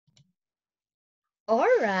All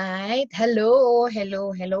right. Hello,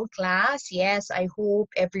 class. Yes, I hope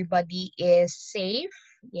everybody is safe.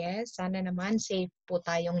 Yes, sana naman safe po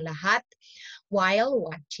tayong lahat while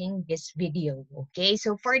watching this video. Okay,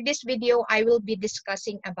 so for this video, I will be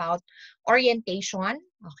discussing about orientation.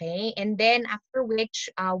 Okay, and then after which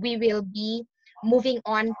we will be moving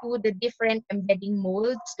on to the different embedding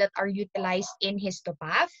molds that are utilized in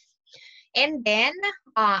histopath. And then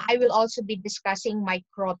I will also be discussing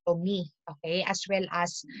microtomy, okay, as well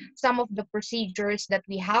as some of the procedures that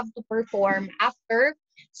we have to perform after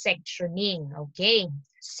sectioning, okay.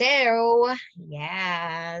 So,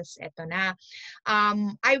 yes, eto na.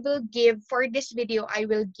 I will give, for this video, I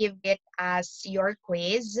will give it as your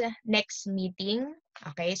quiz next meeting.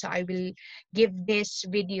 Okay, so I will give this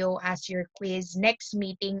video as your quiz next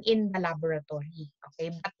meeting in the laboratory,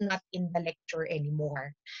 okay, but not in the lecture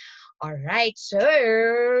anymore. All right, so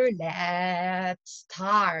let's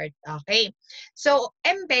start. Okay, so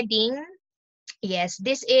embedding, yes,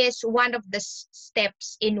 this is one of the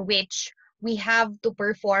steps in which we have to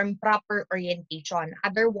perform proper orientation.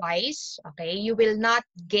 Otherwise, okay, you will not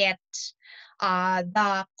get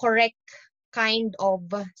the correct kind of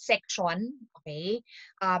section, okay,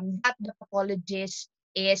 that the pathologist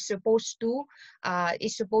is supposed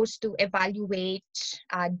to evaluate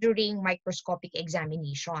during microscopic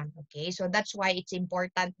examination. Okay, so that's why it's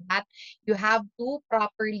important that you have to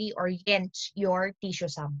properly orient your tissue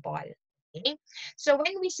sample. Okay, so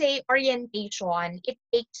when we say orientation, it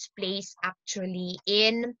takes place actually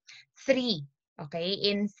in three. Okay,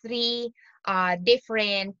 in three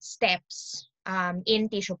different steps in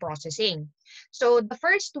tissue processing. So the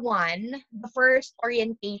first one, the first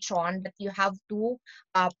orientation that you have to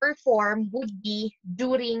perform would be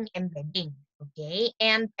during embedding. Okay,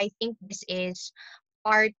 and I think this is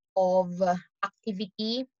part of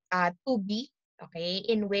activity 2B. Okay,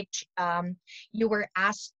 in which you were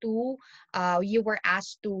asked to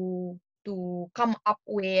come up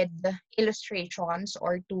with illustrations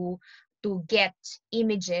or to get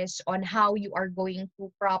images on how you are going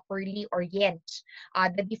to properly orient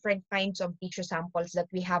the different kinds of tissue samples that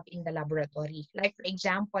we have in the laboratory. Like for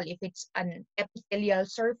example, if it's an epithelial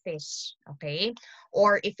surface, okay,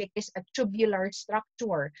 or if it is a tubular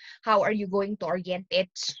structure, how are you going to orient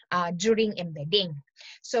it during embedding?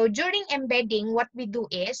 So during embedding, what we do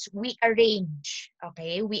is we arrange,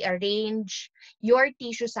 okay, we arrange your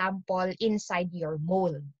tissue sample inside your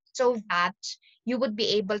mold so that you would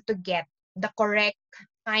be able to get the correct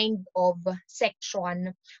kind of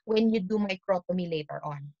section when you do microtomy later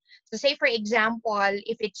on. So say for example,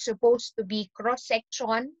 if it's supposed to be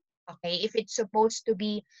cross-section, okay, if it's supposed to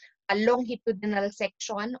be a longitudinal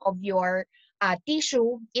section of your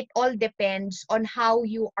tissue, it all depends on how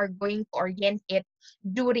you are going to orient it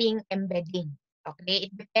during embedding. Okay,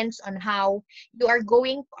 it depends on how you are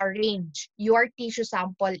going to arrange your tissue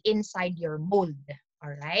sample inside your mold.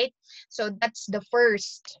 All right, so that's the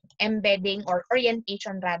first embedding or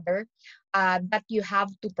orientation rather that you have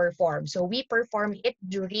to perform. So we perform it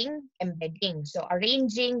during embedding. So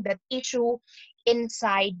arranging the tissue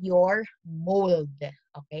inside your mold.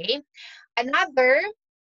 Okay, another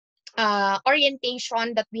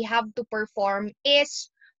orientation that we have to perform is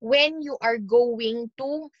when you are going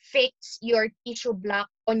to fix your tissue block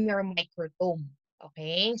on your microtome.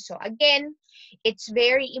 Okay, so again, it's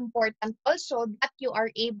very important also that you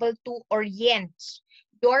are able to orient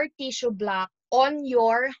your tissue block on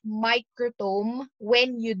your microtome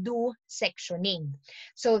when you do sectioning.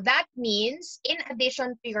 So that means in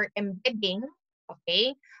addition to your embedding,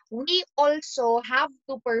 okay, we also have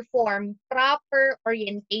to perform proper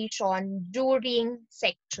orientation during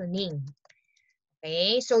sectioning.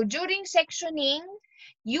 Okay, so during sectioning,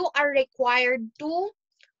 you are required to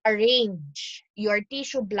arrange your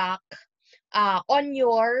tissue block on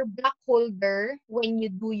your block holder when you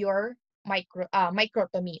do your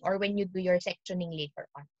microtomy or when you do your sectioning later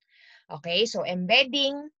on. Okay, so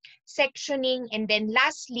embedding, sectioning, and then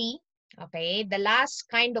lastly, okay, the last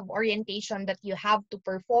kind of orientation that you have to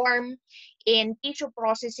perform in tissue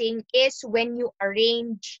processing is when you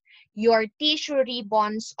arrange your tissue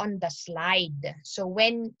ribbons on the slide. So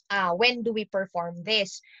when do we perform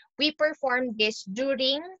this? We perform this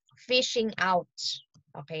during fishing out.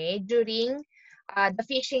 Okay, during the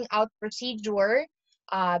fishing out procedure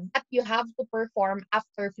that you have to perform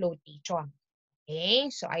after flotation. Okay,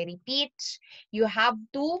 so I repeat, you have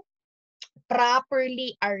to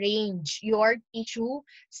properly arrange your tissue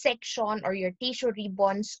section or your tissue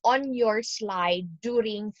ribbons on your slide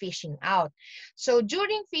during fishing out. So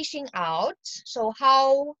during fishing out, so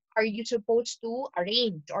how are you supposed to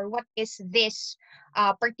arrange, or what is this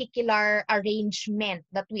particular arrangement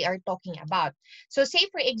that we are talking about? So say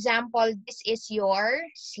for example, this is your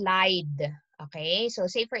slide. Okay, so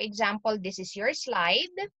say for example, this is your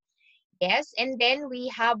slide. Yes, and then we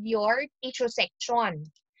have your tissue section.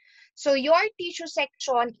 So your tissue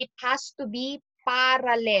section, it has to be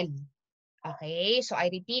parallel. Okay, so I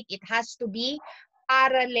repeat, it has to be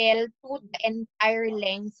parallel to the entire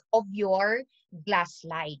length of your glass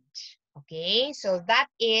slide. Okay, so that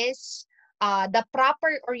is the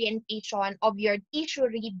proper orientation of your tissue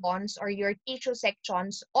ribbons or your tissue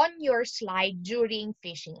sections on your slide during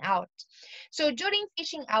fishing out. So during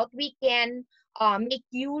fishing out, we can make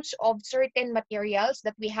use of certain materials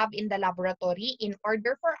that we have in the laboratory in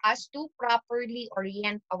order for us to properly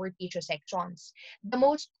orient our tissue sections. The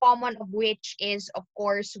most common of which is, of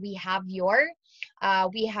course, we have your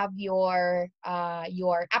applicator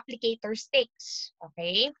sticks.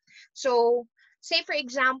 Okay, so say for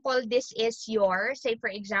example, this is your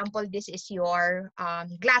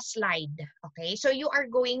glass slide. Okay, so you are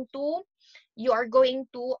going to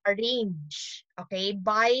arrange, okay,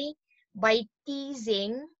 by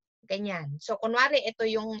teasing, ganyan. So, kunwari, ito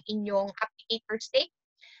yung inyong applicator stick.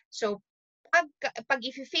 So, pag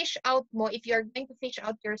if you fish out mo, if you're going to fish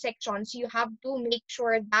out your sections, you have to make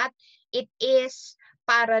sure that it is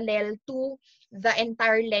parallel to the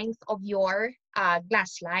entire length of your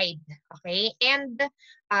glass slide. Okay? And the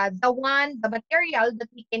material that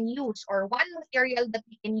we can use, or one material that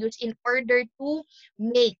we can use in order to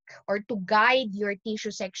make or to guide your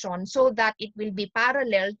tissue section so that it will be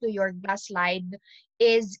parallel to your glass slide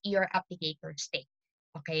is your applicator stick.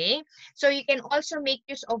 Okay? So you can also make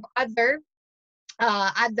use of other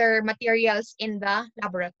materials in the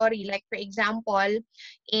laboratory. Like for example,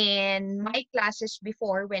 in my classes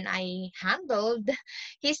before when I handled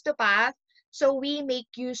histopath, so we make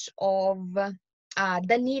use of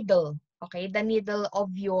the needle, okay? The needle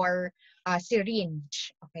of your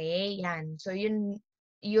syringe, okay? Yan. So yun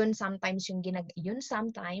sometimes okay,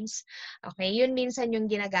 yun minsan yung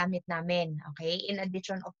ginagamit namin, okay? In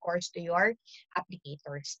addition, of course, to your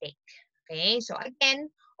applicator stick. Okay, so again,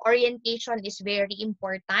 orientation is very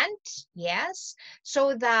important, yes,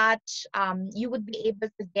 so that you would be able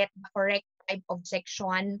to get the correct type of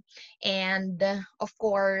section and, of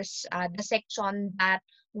course, the section that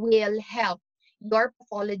will help your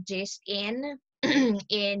pathologist in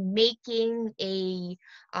in making an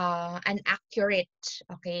accurate,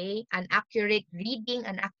 okay, an accurate reading,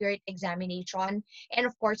 an accurate examination, and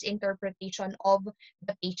of course interpretation of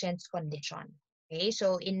the patient's condition. Okay,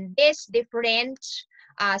 so in these different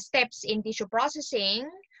steps in tissue processing,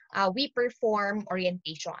 we perform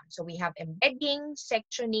orientation. So we have embedding,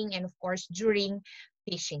 sectioning, and of course during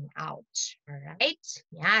fishing out. All right,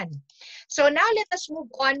 yan. So now let us move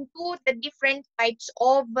on to the different types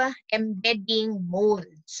of embedding mold.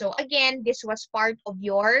 So again, this was part of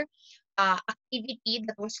your activity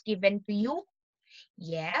that was given to you.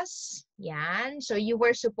 Yes, yan. So you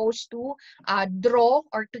were supposed to draw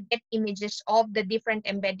or to get images of the different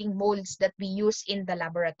embedding molds that we use in the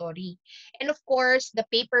laboratory. And of course, the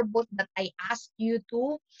paper boat that I asked you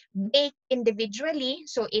to make individually,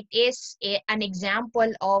 so it is an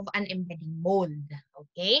example of an embedding mold.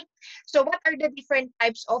 Okay, so what are the different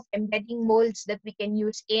types of embedding molds that we can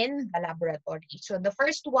use in the laboratory? So the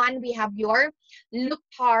first one, we have your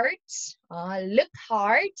Lookhart's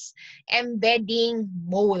embedding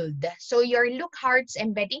mold. So your Lookhart's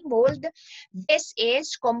embedding mold, this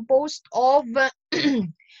is composed of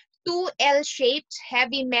two L-shaped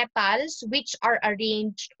heavy metals which are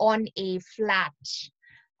arranged on a flat,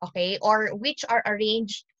 okay, or which are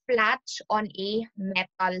arranged flat on a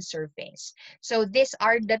metal surface. So these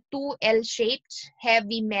are the two L-shaped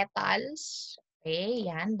heavy metals. Okay,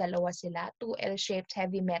 yan, dalawa sila, two L-shaped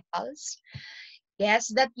heavy metals. Yes,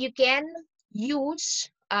 that you can use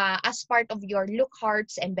as part of your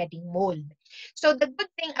Lookhart's embedding mold. So the good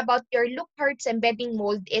thing about your Lookhart's embedding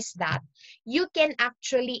mold is that you can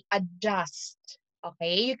actually adjust,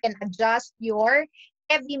 okay? You can adjust your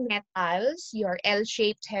heavy metals, your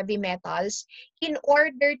L-shaped heavy metals, in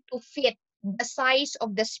order to fit the size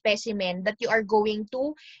of the specimen that you are going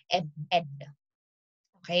to embed.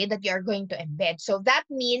 Okay, that you are going to embed. So that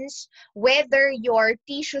means whether your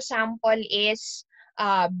tissue sample is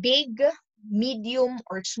big, medium,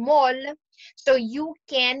 or small, so you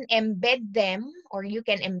can embed them, or you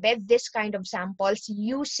can embed this kind of samples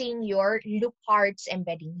using your Lookhart's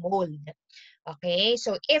embedding mold. Okay,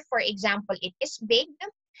 so if, for example, it is big,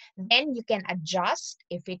 then you can adjust.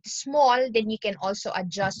 If it's small, then you can also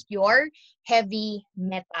adjust your heavy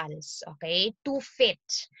metals, okay, to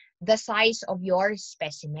fit the size of your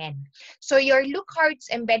specimen. So your Lookhart's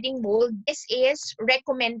embedding mold, this is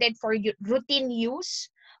recommended for routine use,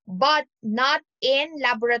 but not in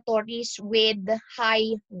laboratories with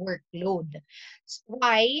high workload.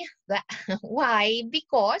 Why? Why?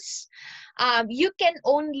 Because you can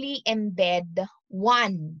only embed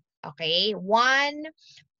one, okay, one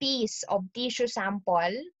piece of tissue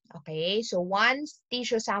sample, okay, so one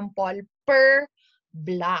tissue sample per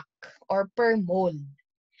block or per mold.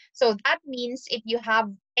 So that means if you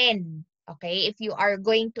have 10, okay, if you are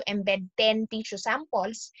going to embed 10 tissue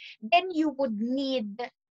samples, then you would need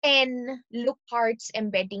 10 Lookhart's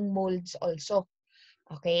embedding molds also.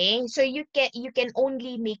 Okay, so you can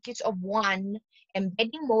only make use of one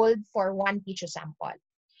embedding mold for one tissue sample.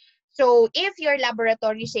 So if your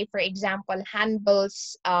laboratory, say for example,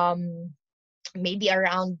 handles maybe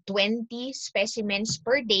around 20 specimens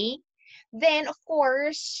per day, then of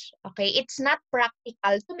course, okay, it's not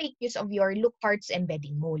practical to make use of your Lookhart's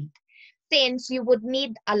embedding mold, since you would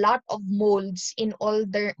need a lot of molds in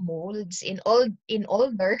order in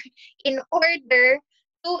order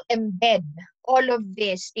to embed all of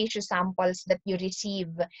these tissue samples that you receive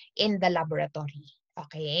in the laboratory.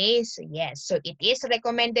 Okay, so yes, so it is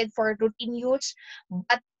recommended for routine use,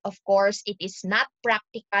 but of course, it is not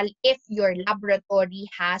practical if your laboratory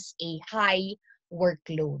has a high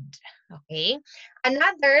workload. Okay,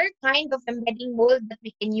 another kind of embedding mold that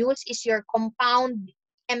we can use is your compound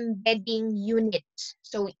embedding unit.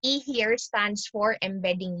 So E here stands for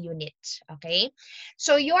embedding unit. Okay,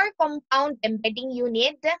 so your compound embedding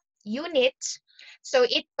unit, so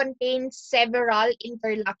it contains several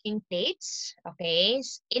interlocking plates, okay,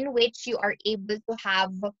 in which you are able to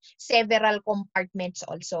have several compartments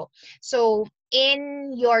also. So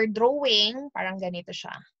in your drawing, parang ganito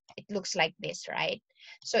siya. It looks like this, right?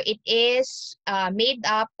 So it is made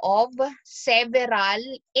up of several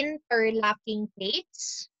interlocking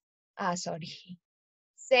plates. Sorry.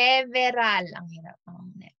 Several. Ang hirap.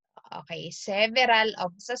 Okay. Several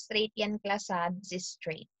of sa straight yan class ha. This is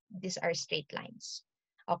straight. These are straight lines.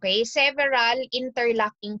 Okay. Several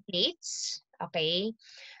interlocking plates. Okay.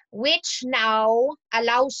 Which now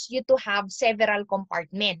allows you to have several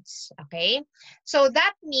compartments. Okay. So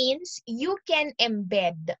that means you can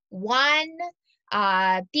embed one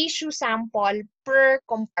tissue sample per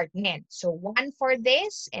compartment. So one for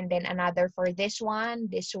this, and then another for this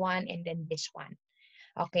one, and then this one.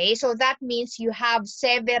 Okay, so that means you have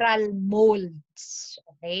several molds.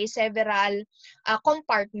 Okay, several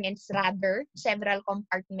compartments rather, several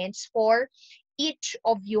compartments for each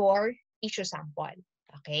of your tissue sample.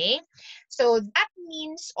 Okay, so that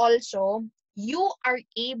means also you are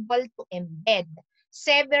able to embed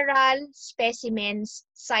several specimens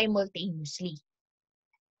simultaneously.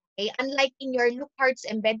 Okay, unlike in your Lookhart's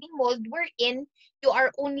embedding mold, wherein you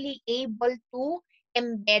are only able to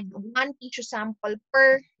embed one tissue sample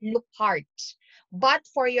per Lookhart. But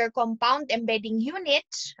for your compound embedding unit,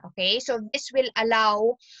 okay, so this will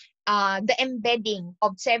allow the embedding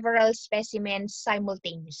of several specimens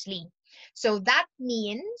simultaneously. So that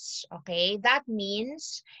means, okay, that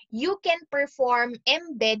means you can perform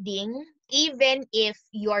embedding even if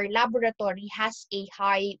your laboratory has a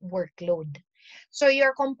high workload. So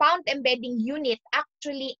your compound embedding unit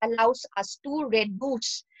actually allows us to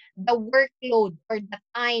reduce the workload or the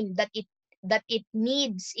time that it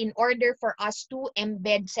needs in order for us to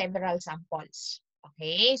embed several samples.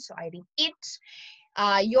 Okay, so I repeat,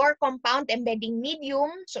 your compound embedding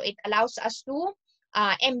medium, so it allows us to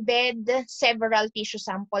embed several tissue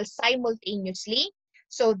samples simultaneously.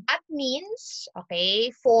 So that means,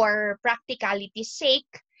 okay, for practicality's sake,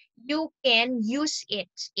 you can use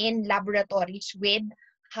it in laboratories with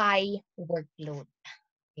high workload.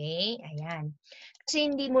 Okay, ayan. Kasi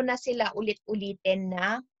hindi mo na sila ulit-ulitin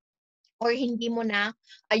na or hindi mo na,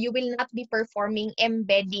 you will not be performing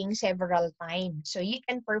embedding several times. So you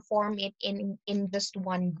can perform it in just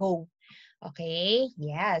one go. Okay,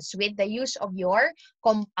 yes, with the use of your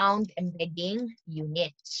compound embedding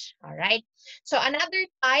unit. All right. So another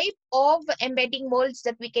type of embedding molds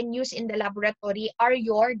that we can use in the laboratory are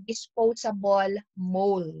your disposable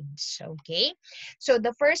molds. Okay. So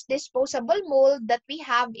the first disposable mold that we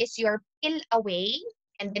have is your peel away.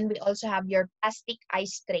 And then we also have your plastic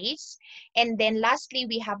ice trays. And then lastly,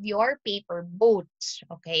 we have your paper boats.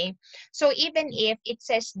 Okay. So even if it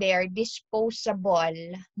says there disposable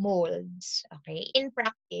molds, okay, in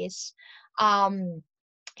practice,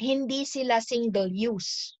 hindi sila single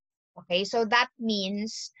use. Okay, so that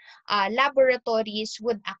means laboratories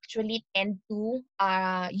would actually tend to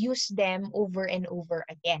use them over and over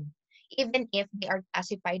again. even if they are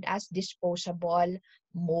classified as disposable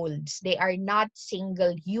molds. They are not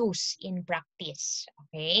single use in practice.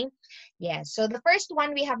 Okay? Yes. So the first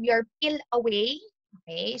one, we have your peel away.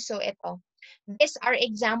 Okay? So ito. These are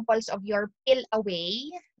examples of your peel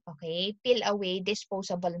away. Okay? Peel away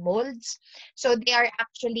disposable molds. So they are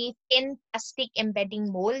actually thin plastic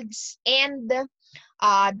embedding molds, and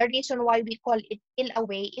the reason why we call it peel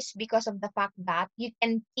away is because of the fact that you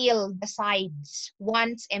can peel the sides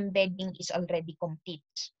once embedding is already complete.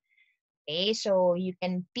 Okay, so you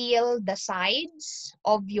can peel the sides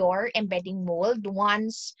of your embedding mold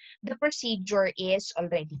once the procedure is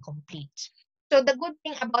already complete. So the good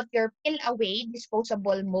thing about your peel away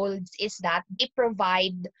disposable molds is that they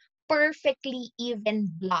provide perfectly even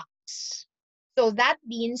blocks. So that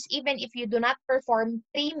means even if you do not perform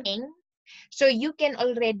trimming, so you can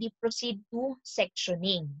already proceed to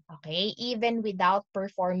sectioning, okay, even without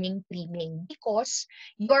performing trimming, because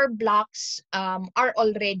your blocks are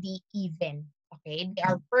already even, okay? They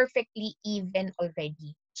are perfectly even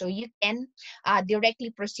already. So you can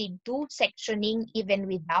directly proceed to sectioning even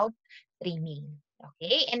without trimming.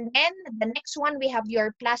 Okay, and then the next one, we have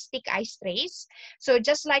your plastic ice trays. So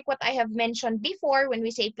just like what I have mentioned before, when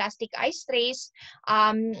we say plastic ice trays,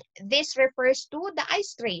 um, this refers to the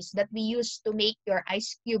ice trays that we use to make your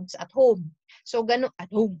ice cubes at home. So ganun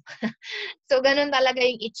at home. So ganun talaga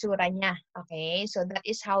yung itsura niya. Okay? So that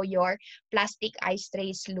is how your plastic ice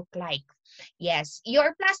trays look like. Yes,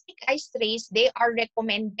 your plastic ice trays, they are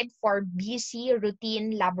recommended for busy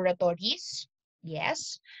routine laboratories.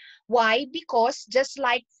 Yes. Why? Because just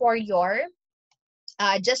like for your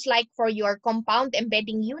compound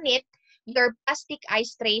embedding unit, your plastic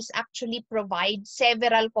ice trays actually provide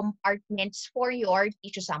several compartments for your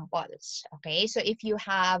tissue samples. Okay, so if you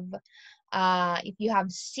have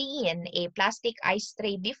seen a plastic ice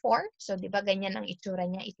tray before, so di ba ganyan ang itsura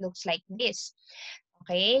niya, it looks like this.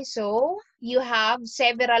 Okay, so you have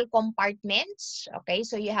several compartments. Okay,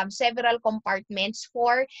 so you have several compartments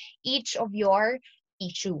for each of your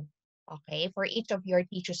tissue. Okay, for each of your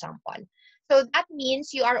tissue sample. So that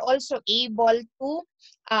means you are also able to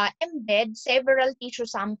embed several tissue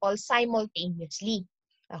samples simultaneously.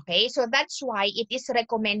 Okay, so that's why it is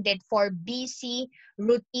recommended for busy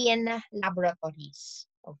routine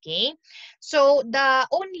laboratories. Okay, so the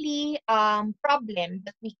only problem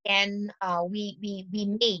that we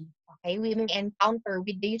may encounter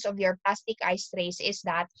with the use of your plastic ice trays is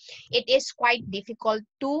that it is quite difficult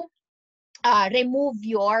to remove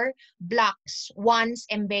your blocks once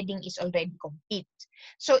embedding is already complete.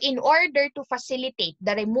 So in order to facilitate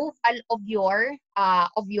the removal of your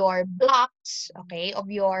blocks, okay, of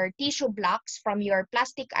your tissue blocks from your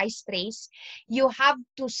plastic ice trays, you have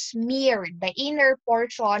to smear the inner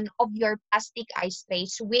portion of your plastic ice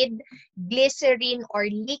trays with glycerin or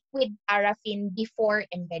liquid paraffin before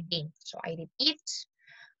embedding. So I repeat,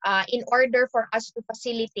 in order for us to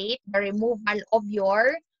facilitate the removal of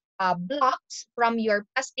your blocks from your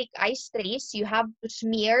plastic ice trays, you have to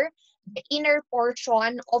smear the inner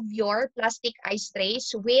portion of your plastic ice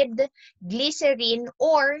trays with glycerin,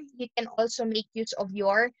 or you can also make use of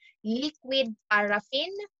your liquid paraffin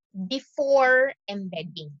before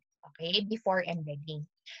embedding. Okay, before embedding.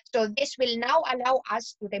 So this will now allow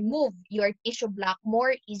us to remove your tissue block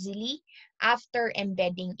more easily after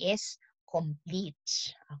embedding is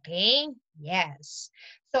complete. Okay? Yes.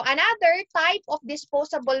 So another type of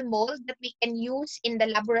disposable mold that we can use in the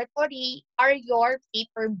laboratory are your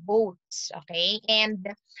paper boats. Okay? And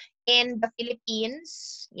in the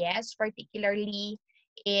Philippines, yes, particularly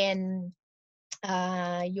in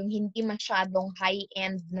yung hindi masyadong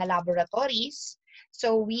high-end na laboratories,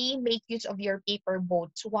 so we make use of your paper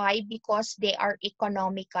boats. Why? Because they are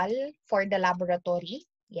economical for the laboratory.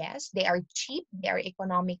 Yes, they are cheap, they are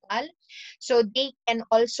economical. So they can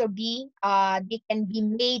also be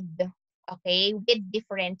made, okay, with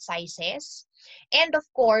different sizes. And of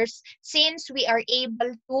course, since we are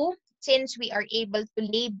able to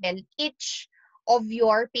label each of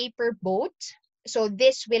your paper boat, so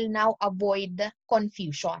this will now avoid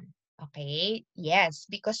confusion. Okay, yes,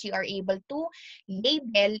 because you are able to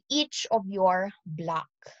label each of your block.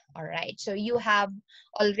 All right, so you have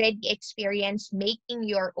already experienced making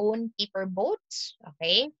your own paper boats.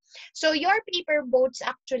 Okay, so your paper boats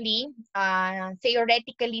actually,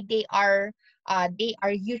 theoretically, they are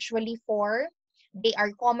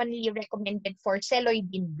commonly recommended for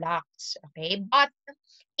celloidine blocks. Okay, but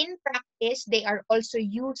in practice, they are also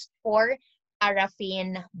used for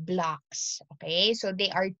paraffin blocks. Okay, so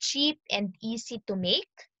they are cheap and easy to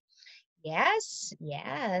make. Yes,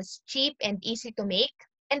 yes, cheap and easy to make.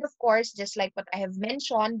 And of course, just like what I have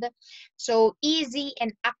mentioned, so easy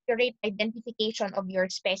and accurate identification of your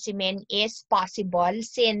specimen is possible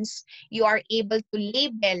since you are able to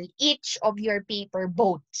label each of your paper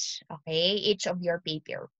boats. Okay, each of your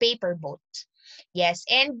paper boats. Yes,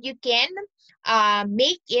 and you can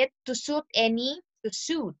make it to suit any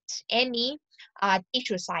tissue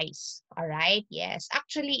size. All right. Yes.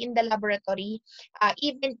 Actually, in the laboratory,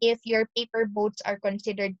 even if your paper boats are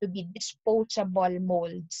considered to be disposable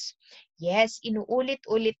molds, yes,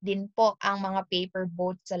 inuulit-ulit din po ang mga paper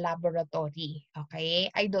boats sa laboratory.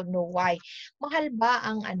 Okay? I don't know why. Mahal ba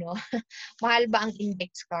ang mahal ba ang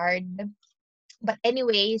index card? But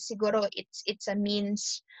anyway, siguro it's a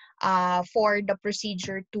means for the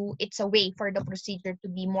procedure to, it's a way for the procedure to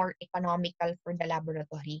be more economical for the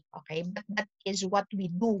laboratory. Okay, but that is what we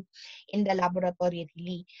do in the laboratory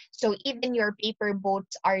really. So even your paper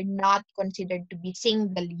boats are not considered to be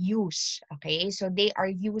single use. Okay, so they are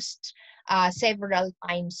used several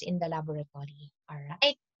times in the laboratory. All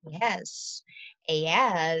right. Yes.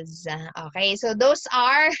 Yes. Okay, so those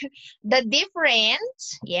are the different,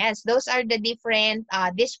 yes, those are the different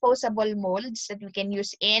disposable molds that we can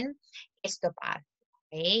use in Histopath.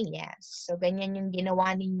 Okay, yes. So, ganyan yung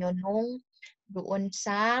ginawa ninyo nung doon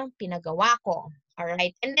sa pinagawa ko.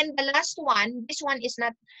 Alright, and then the last one, this one is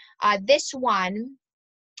not, this one,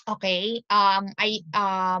 okay,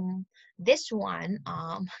 this one,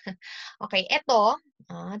 okay, ito,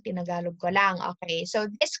 tinagalog ko lang. Okay, so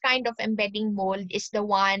this kind of embedding mold is the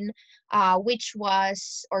one which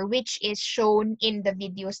was or which is shown in the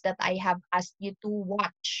videos that I have asked you to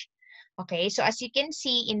watch. Okay, so as you can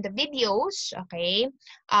see in the videos, okay,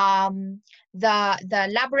 the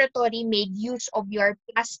laboratory made use of your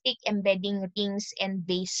plastic embedding rings and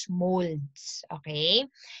base molds. Okay,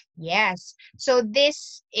 yes. So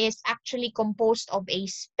this is actually composed of a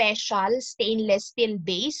special stainless steel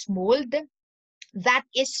base mold that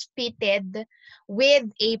is fitted with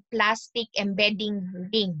a plastic embedding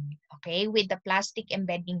ring. Okay, with the plastic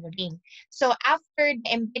embedding ring. So after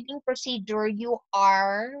the embedding procedure,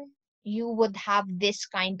 you would have this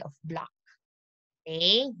kind of block.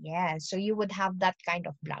 Okay, yeah, so you would have that kind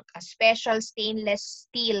of block, a special stainless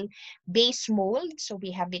steel base mold. So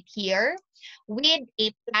we have it here with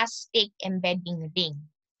a plastic embedding ring.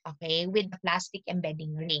 Okay, with the plastic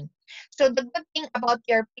embedding ring. So the good thing about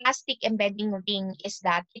your plastic embedding ring is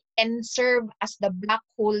that it can serve as the block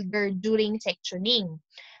holder during sectioning.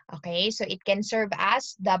 Okay, so it can serve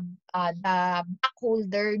as the block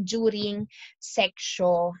holder during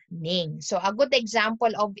sectioning. So a good example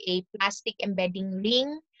of a plastic embedding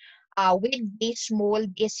ring with base mold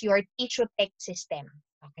is your tissue tech system.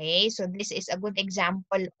 Okay, so this is a good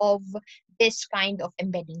example of this kind of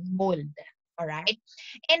embedding mold. All right,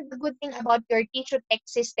 and the good thing about your tissue tech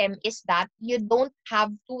system is that you don't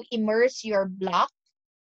have to immerse your block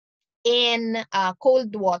in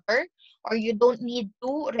cold water, or you don't need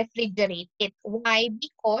to refrigerate it. Why?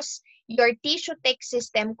 Because your tissue tech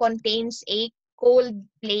system contains a cold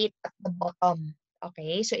plate at the bottom.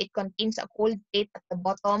 Okay, so it contains a cold plate at the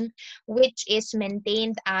bottom, which is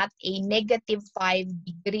maintained at a -5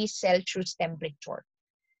 degrees Celsius temperature.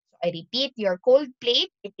 I repeat, your cold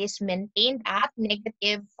plate, it is maintained at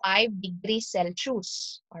 -5 degrees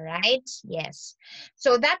Celsius. All right? Yes.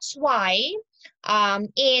 So that's why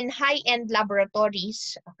in high-end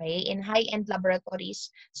laboratories, okay, in high-end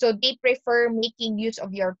laboratories, so they prefer making use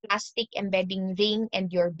of your plastic embedding ring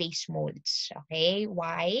and your base molds. Okay,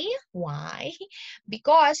 why? Why?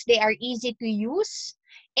 Because they are easy to use.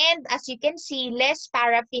 And as you can see, less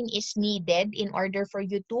paraffin is needed in order for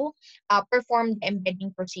you to perform the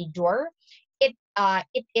embedding procedure.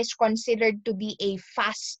 It is considered to be a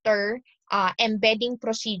faster embedding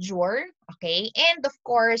procedure, okay? And of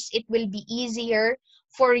course, it will be easier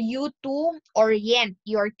for you to orient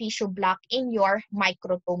your tissue block in your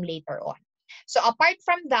microtome later on. So apart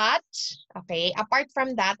from that, okay, apart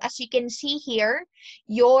from that, as you can see here,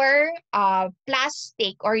 your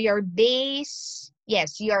plastic or your base,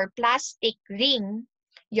 yes, your plastic ring,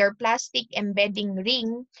 your plastic embedding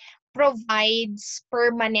ring provides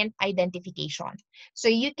permanent identification. So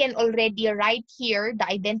you can already write here the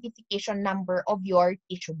identification number of your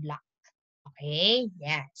tissue block. Okay,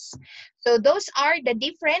 yes. So those are the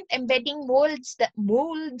different embedding molds that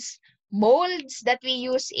we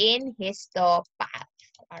use in Histopath.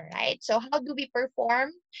 All right. So how do we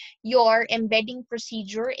perform your embedding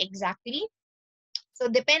procedure exactly? So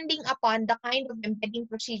depending upon the kind of embedding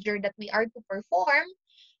procedure that we are to perform,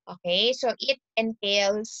 okay, so it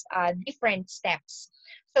entails different steps.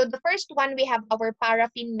 So the first one, we have our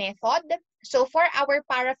paraffin method. So for our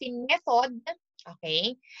paraffin method,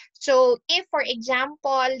 Okay? So, if for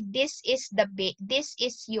example, this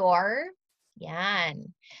is your,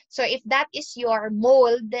 yan. So, if that is your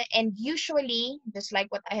mold, and usually, just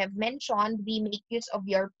like what I have mentioned, we make use of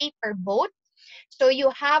your paper boat. So, you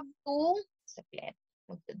have to, saglit,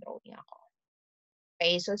 magdodrawing ako.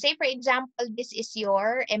 Okay, so say for example, this is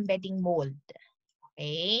your embedding mold.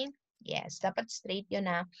 Okay? Yes, dapat straight yun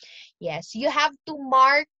na. Yes, you have to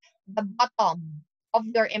mark the bottom of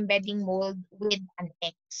your embedding mold with an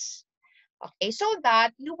X. Okay, so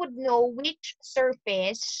that you would know which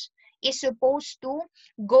surface is supposed to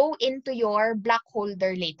go into your black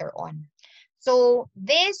holder later on. So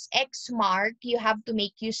this X mark, you have to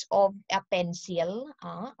make use of a pencil,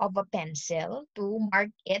 to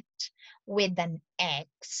mark it with an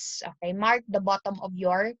X. Okay, mark the bottom of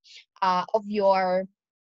your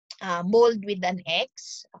mold with an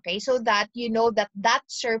X, okay, so that you know that that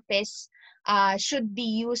surface should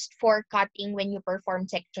be used for cutting when you perform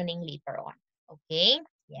sectioning later on. Okay,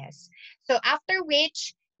 yes. So after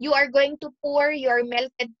which, you are going to pour your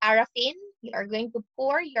melted paraffin. You are going to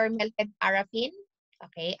pour your melted paraffin,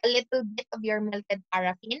 okay, a little bit of your melted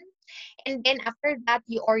paraffin. And then after that,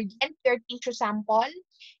 you orient your tissue sample,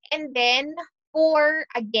 and then pour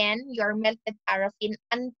again your melted paraffin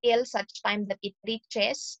until such time that it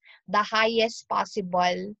reaches the highest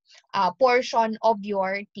possible portion of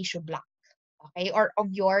your tissue block, okay, or of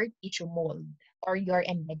your tissue mold or your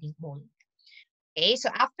embedding mold. Okay, so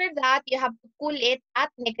after that, you have to cool it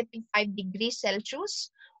at -5 degrees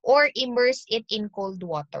Celsius or immerse it in cold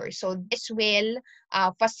water. So this will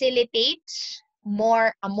facilitate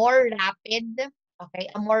a more rapid, okay,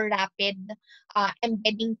 a more rapid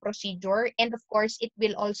embedding procedure. And of course, it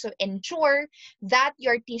will also ensure that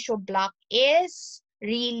your tissue block is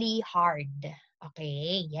really hard.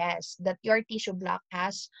 Okay, yes, that your tissue block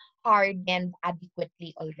has hardened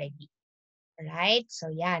adequately already. Right?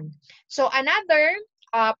 So, yan. So, another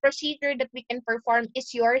procedure that we can perform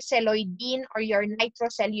is your celloidine or your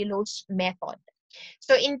nitrocellulose method.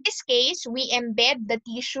 So, in this case, we embed the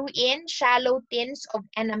tissue in shallow tins of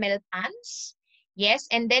enamel pans. Yes,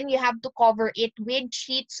 and then you have to cover it with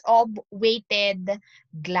sheets of weighted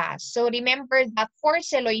glass. So, remember that for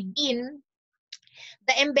celloidine,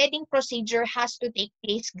 the embedding procedure has to take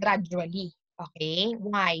place gradually. Okay,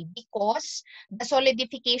 why? Because the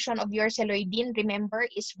solidification of your celloidine, remember,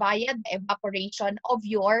 is via the evaporation of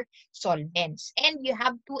your solvents. And you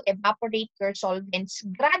have to evaporate your solvents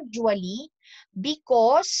gradually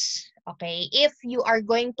because, okay, if you are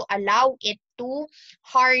going to allow it to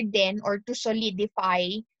harden or to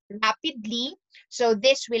solidify rapidly, so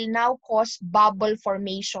this will now cause bubble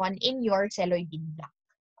formation in your celloidine block.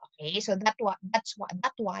 Okay, so that's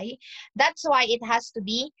why it has to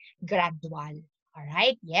be gradual. All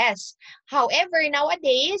right, yes. However,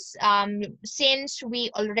 nowadays, since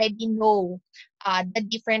we already know the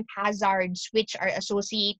different hazards which are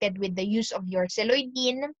associated with the use of your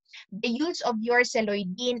celloidine, the use of your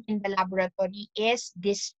celloidine in the laboratory is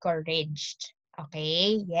discouraged.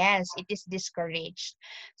 Okay, yes, it is discouraged.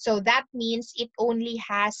 So that means it only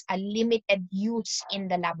has a limited use in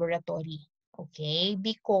the laboratory. Okay,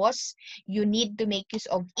 because you need to make use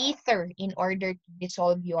of ether in order to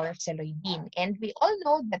dissolve your celloidine. And we all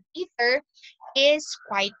know that ether is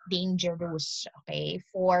quite dangerous, okay,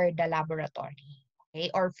 for the laboratory,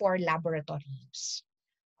 okay, or for laboratory use.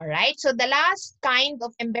 All right, so the last kind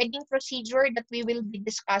of embedding procedure that we will be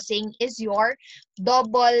discussing is your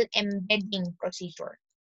double embedding procedure.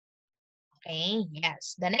 Okay,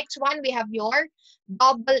 yes. The next one, we have your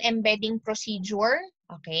double embedding procedure.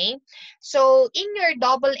 Okay, so in your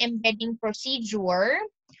double embedding procedure,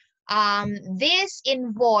 this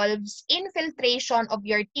involves infiltration of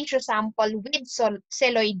your tissue sample with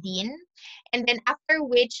celloidine, and then after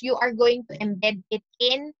which you are going to embed it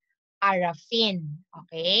in paraffin.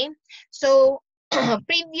 Okay, so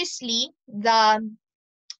previously, the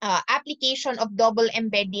application of double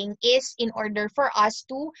embedding is in order for us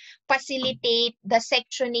to facilitate the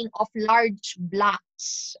sectioning of large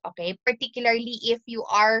blocks, okay, particularly if you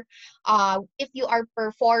are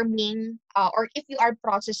performing or if you are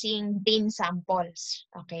processing brain samples.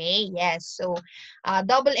 Okay, yes, so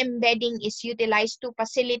double embedding is utilized to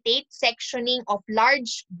facilitate sectioning of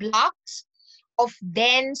large blocks of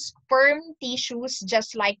dense firm tissues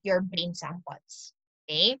just like your brain samples.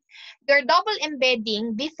 Okay, your double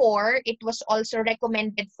embedding, before, it was also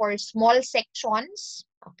recommended for small sections.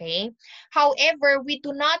 Okay, however, we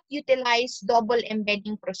do not utilize double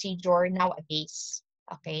embedding procedure nowadays.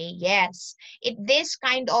 Okay, yes, this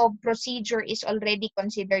kind of procedure is already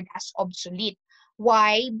considered as obsolete.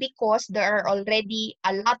 Why? Because there are already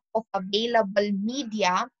a lot of available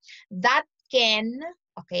media that can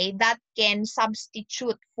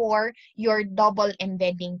substitute for your double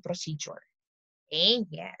embedding procedure. Okay,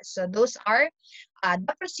 yeah. So those are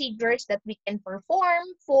the procedures that we can perform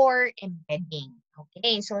for embedding.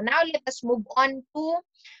 Okay, so now let us move on to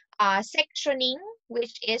sectioning,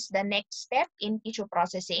 which is the next step in tissue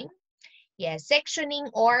processing. Yes, sectioning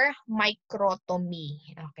or microtomy.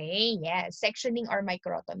 Okay, yes, sectioning or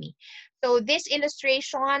microtomy. So this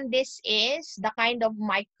illustration, this is the kind of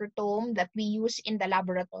microtome that we use in the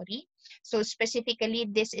laboratory. So specifically,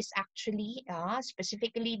 this is actually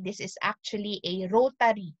a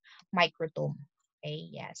rotary microtome. Okay,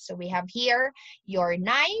 yes. So we have here your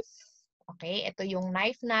knife. Okay, ito yung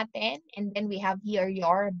knife natin. And then we have here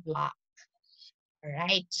your block. All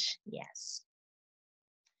right, yes.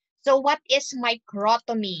 So what is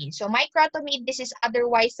microtomy? So microtomy, this is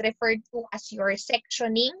otherwise referred to as your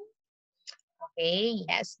sectioning. Okay,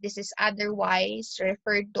 yes, this is otherwise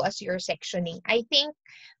referred to as your sectioning. I think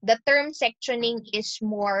the term sectioning is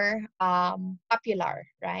more popular,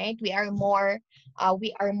 right? We are more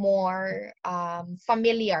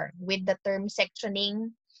familiar with the term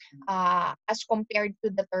sectioning as compared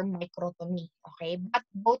to the term microtomy. Okay, but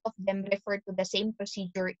both of them refer to the same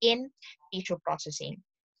procedure in tissue processing.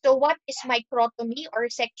 So what is microtomy or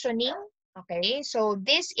sectioning? Okay, so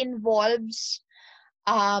this involves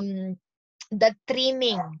um, the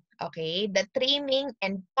trimming, okay, the trimming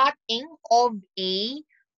and cutting of a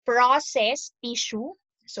processed tissue.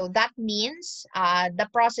 So that means the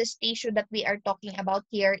processed tissue that we are talking about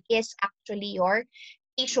here is actually your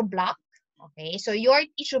tissue block. Okay, so your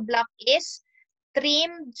tissue block is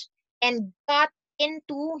trimmed and cut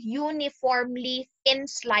into uniformly thin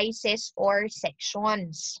slices or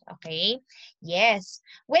sections. Okay? Yes.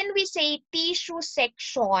 When we say tissue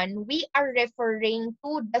section, we are referring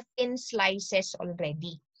to the thin slices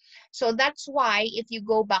already. So that's why if you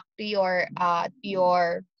go back to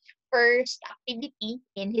your first activity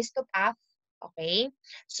in histopath, okay?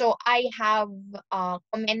 So I have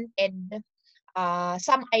commented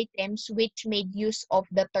some items which made use of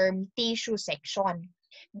the term tissue section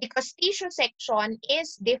because tissue section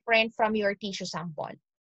is different from your tissue sample.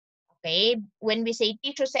 Okay, when we say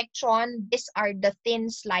tissue section, these are the thin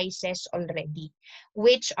slices already,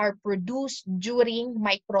 which are produced during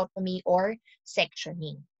microtomy or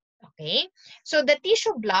sectioning. Okay, so the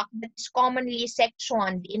tissue block that is commonly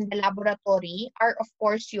sectioned in the laboratory are, of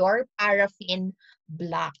course, your paraffin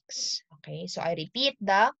blocks. Okay, so I repeat,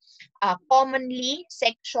 the commonly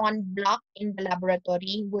sectioned block in the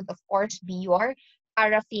laboratory would, of course, be your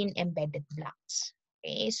paraffin embedded blocks.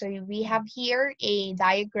 Okay, so we have here a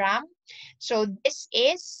diagram. So this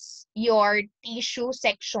is your tissue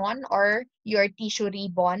section or your tissue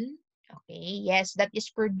ribbon. Okay, yes, that is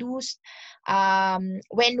produced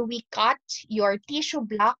when we cut your tissue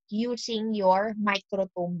block using your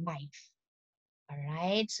microtome knife. All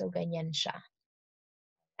right, so ganyan siya.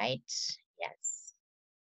 Right? Yes.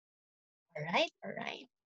 All right, all right.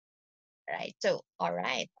 All right, so all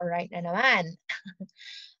right na naman.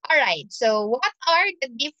 All right, so what are the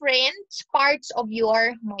different parts of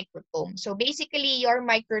your microtome? So basically, your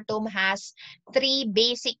microtome has three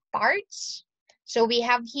basic parts. So we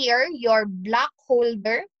have here your block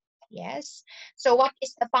holder. Yes. So what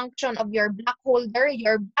is the function of your block holder?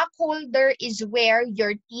 Your block holder is where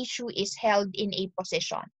your tissue is held in a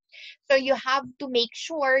position. So you have to make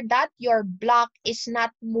sure that your block is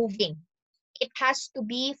not moving. It has to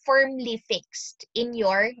be firmly fixed in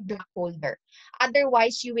your block holder.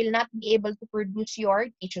 Otherwise, you will not be able to produce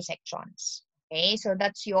your tissue sections. Okay, so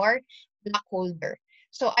that's your block holder.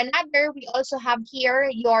 So another, we also have here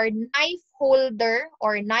your knife holder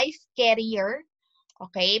or knife carrier,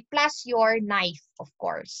 okay, plus your knife, of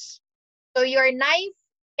course. So your knife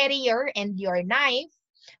carrier and your knife,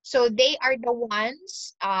 so they are the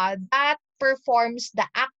ones that performs the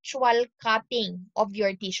actual cutting of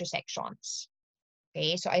your tissue sections.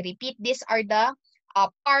 Okay, so I repeat, these are the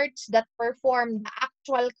parts that perform the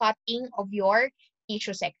actual cutting of your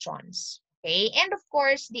tissue sections. Okay, and of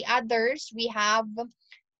course, the others, we have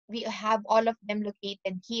all of them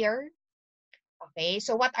located here. Okay,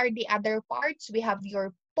 so what are the other parts? We have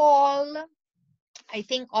your pawl. I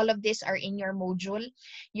think all of these are in your module.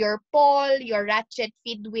 Your pawl, your ratchet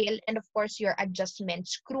feed wheel, and of course your adjustment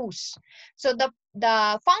screws. So the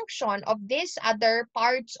function of these other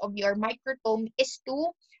parts of your microtome is to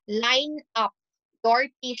line up your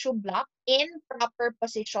tissue block in proper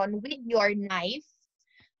position with your knife.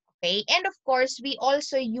 Okay, and of course we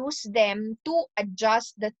also use them to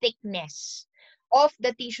adjust the thickness of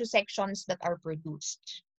the tissue sections that are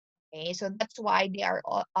produced. Okay, so that's why they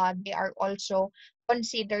are also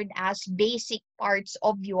considered as basic parts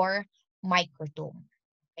of your microtome.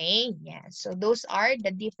 Okay, yeah. So those are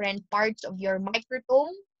the different parts of your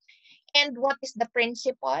microtome. And what is the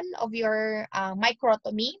principle of your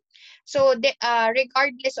microtomy? So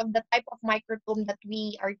regardless of the type of microtome that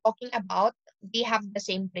we are talking about, they have the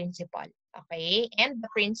same principle. Okay, and the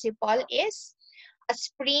principle is a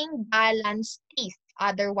spring balance teeth,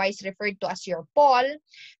 otherwise referred to as your pawl,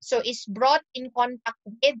 so is brought in contact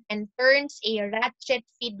with and turns a ratchet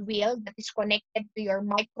feed wheel that is connected to your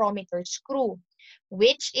micrometer screw,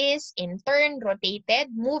 which is in turn rotated,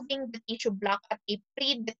 moving the tissue block at a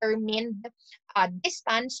predetermined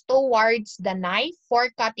distance towards the knife for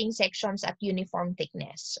cutting sections at uniform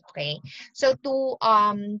thickness. Okay, so to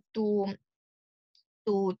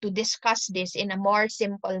discuss this in a more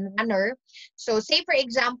simple manner. So say for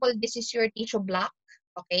example, this is your tissue block,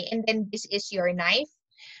 okay, and then this is your knife.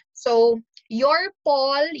 So your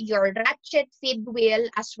pawl, your ratchet feed wheel,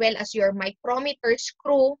 as well as your micrometer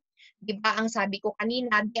screw, di ba ang sabi ko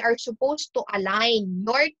kanina, they are supposed to align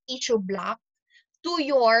your tissue block to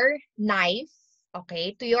your knife,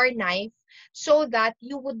 okay, to your knife, so that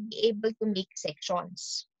you would be able to make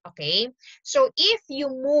sections. Okay, so if you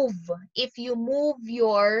move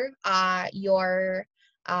your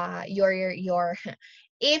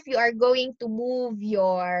if you are going to move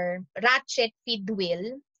your ratchet feed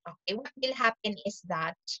wheel, okay, what will happen is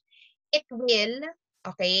that it will,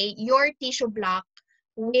 okay, your tissue block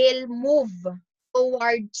will move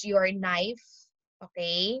towards your knife,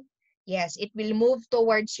 okay? Yes, it will move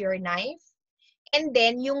towards your knife. And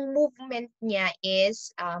then, yung movement niya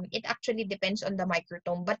is, it actually depends on the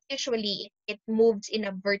microtome, but usually, it moves in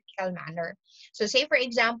a vertical manner. So, say for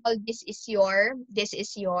example, this is your tissue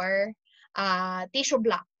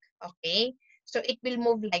block, okay? So, it will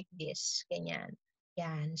move like this, ganyan.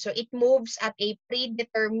 Yan. So, it moves at a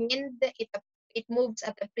predetermined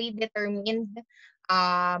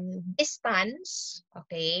distance,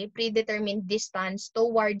 okay? Predetermined distance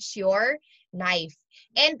towards your knife.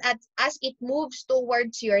 And as it moves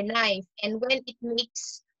towards your knife and when it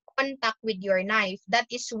makes contact with your knife, that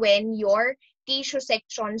is when your tissue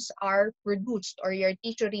sections are produced or your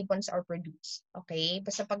tissue ribbons are produced. Okay?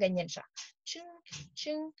 Basta pag ganyan siya. Chung,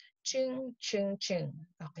 chung, chung, chung, chung.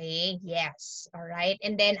 Okay? Yes. All right.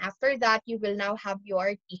 And then after that, you will now have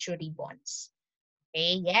your tissue ribbons.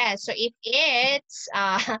 Okay? Yes. So if it's,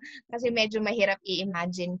 kasi medyo mahirap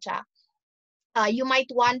i-imagine siya. You might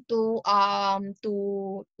want to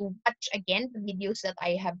watch again the videos that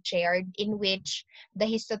I have shared in which the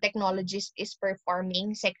histotechnologist is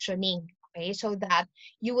performing sectioning, okay, so that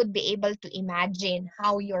you would be able to imagine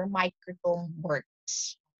how your microtome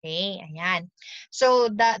works. Okay, ayan. So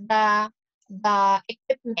the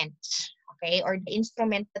equipment, okay, or the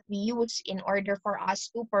instrument that we use in order for us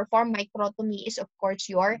to perform microtomy is of course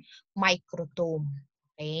your microtome.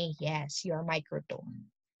 Okay, yes, your microtome.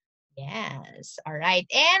 Yes, all right.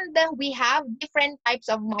 And we have different types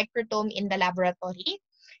of microtome in the laboratory.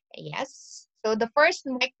 Yes. So the first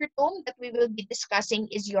microtome that we will be discussing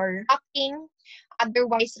is your rocking,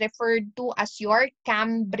 otherwise referred to as your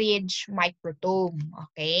Cambridge microtome.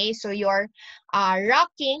 Okay, so your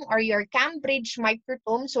rocking or your Cambridge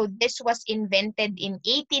microtome, so this was invented in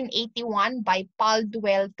 1881 by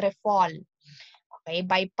Caldwell Trefall. Okay,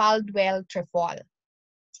 by Caldwell Trefall.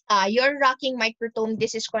 Your rocking microtome,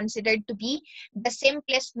 this is considered to be the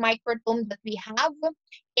simplest microtome that we have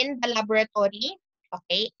in the laboratory.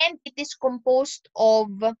 Okay, and it is composed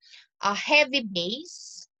of a heavy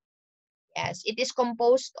base. Yes, it is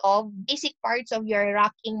composed of basic parts of your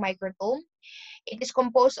rocking microtome. It is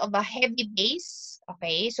composed of a heavy base.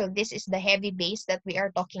 Okay, so this is the heavy base that we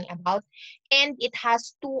are talking about. And it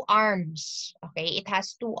has two arms. Okay, it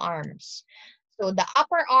has two arms. So the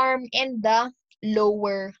upper arm and the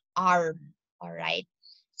lower arm. All right.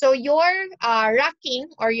 So your racking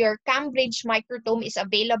or your Cambridge microtome is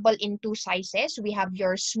available in two sizes. We have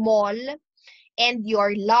your small and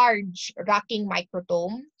your large racking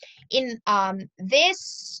microtome. In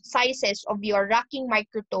these sizes of your racking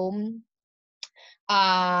microtome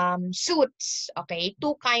suits, okay,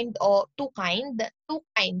 two kinds of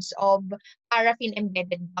paraffin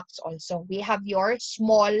embedded blocks also. We have your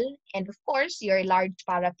small and of course your large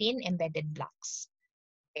paraffin embedded blocks.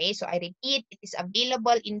 Okay, so I repeat, it is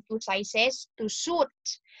available in two sizes to suit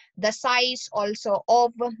the size also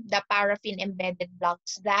of the paraffin embedded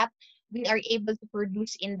blocks that we are able to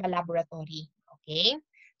produce in the laboratory. Okay,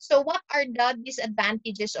 so what are the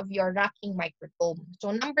disadvantages of your racking microtome?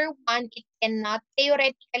 So number one, it cannot,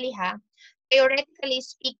 theoretically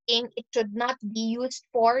speaking, it should not be used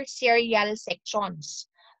for serial sections.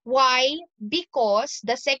 Why? Because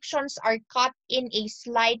the sections are cut in a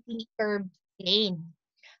slightly curved plane.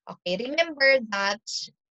 Okay, remember that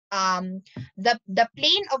the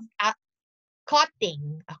plane of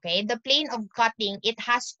cutting, okay, the plane of cutting, it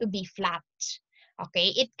has to be flat.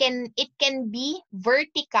 Okay, it can be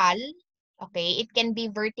vertical. Okay, it can be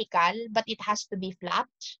vertical, but it has to be flat.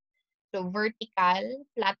 So vertical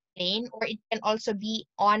flat plane, or it can also be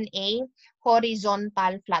on a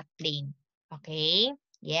horizontal flat plane. Okay?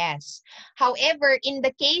 Yes. However, in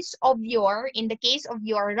the case of your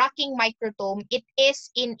rocking microtome, it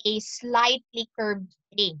is in a slightly curved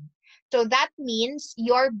plane. So that means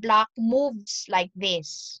your block moves like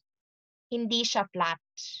this. Hindi siya flat.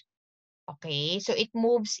 Okay? So it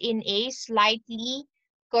moves in a slightly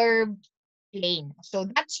curved plane. So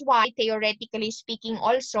that's why, theoretically speaking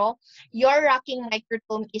also, your rocking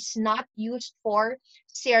microtome is not used for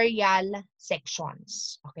serial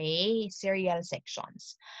sections. Okay? Serial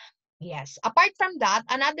sections. Yes. Apart from that,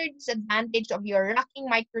 another disadvantage of your rocking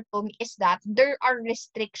microtome is that there are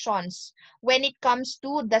restrictions when it comes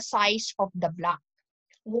to the size of the block.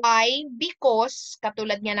 Why? Because,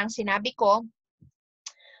 katulad nga ng sinabi ko,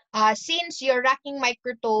 since your racking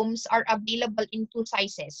microtomes are available in two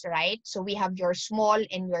sizes, right? So we have your small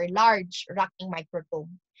and your large racking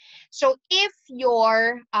microtome. So if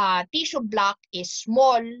your tissue block is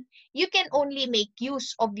small, you can only make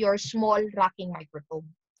use of your small racking microtome.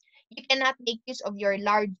 You cannot make use of your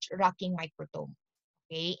large racking microtome.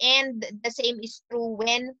 Okay, and the same is true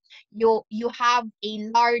when you have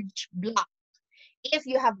a large block. If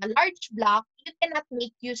you have a large block, you cannot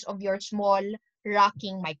make use of your small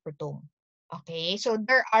rocking microtome. Okay, so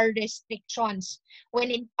there are restrictions when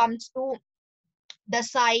it comes to the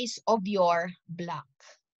size of your block.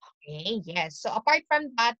 Okay, yes. So apart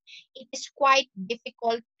from that, it is quite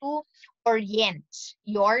difficult to orient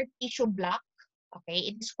your tissue block. Okay,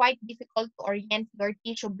 it is quite difficult to orient your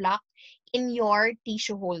tissue block in your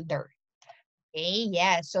tissue holder. Okay,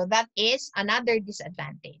 yes. So that is another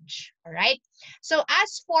disadvantage. All right. So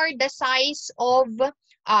as for the size of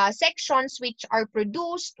sections which are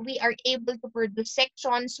produced, we are able to produce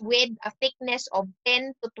sections with a thickness of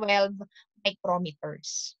 10 to 12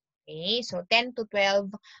 micrometers. Okay, so 10 to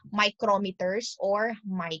 12 micrometers or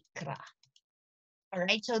micra. All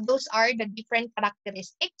right, so those are the different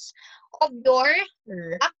characteristics of your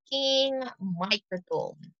rocking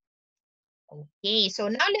microtome. Okay, so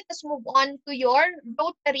now let us move on to your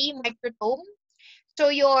rotary microtome. So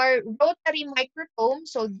your rotary microtome,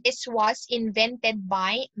 so this was invented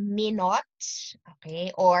by Minot,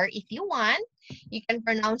 okay, or if you want, you can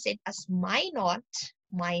pronounce it as Minot,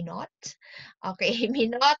 Minot, okay,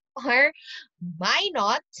 Minot or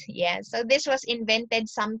Minot, yes. So this was invented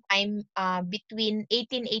sometime between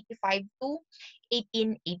 1885 to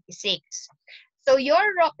 1886. So your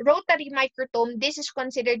rotary microtome, this is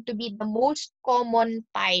considered to be the most common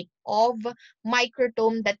type of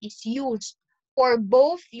microtome that is used for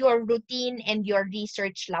both your routine and your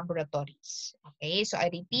research laboratories. Okay, so I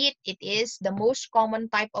repeat, it is the most common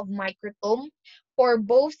type of microtome for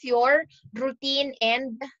both your routine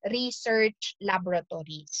and research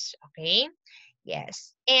laboratories. Okay,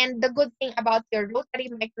 yes. And the good thing about your rotary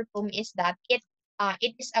microtome is that it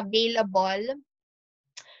is available,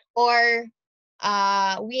 or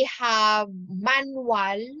we have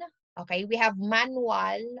manual, okay, we have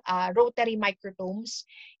manual rotary microtomes,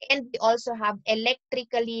 and we also have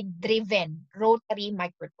electrically driven rotary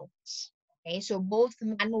microtomes. Okay, so both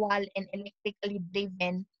manual and electrically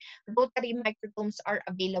driven rotary microtomes are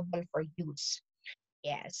available for use.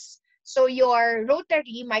 Yes. So your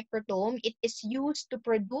rotary microtome, it is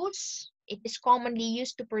commonly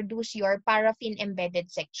used to produce your paraffin embedded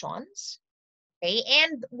sections. Okay,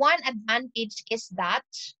 and one advantage is that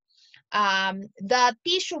the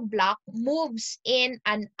tissue block moves in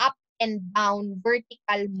an up and down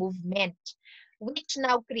vertical movement, which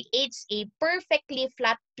now creates a perfectly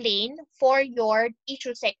flat plane for your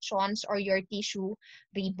tissue sections or your tissue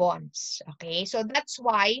ribbons. Okay, so that's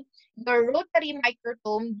why your rotary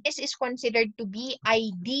microtome, this is considered to be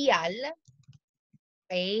ideal,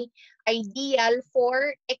 okay, ideal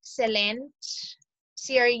for excellent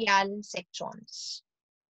serial sections.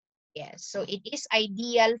 Yes, so it is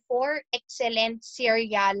ideal for excellent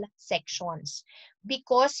serial sections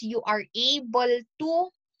because you are able to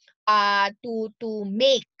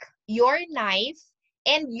make your knife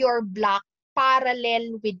and your block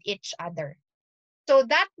parallel with each other. So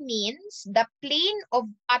that means the plane of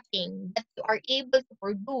cutting that you are able to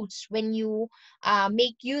produce when you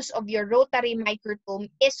make use of your rotary microtome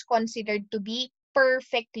is considered to be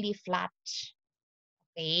perfectly flat.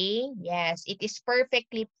 Okay, yes, it is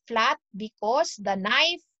perfectly flat because the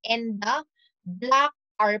knife and the block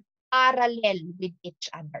are parallel with each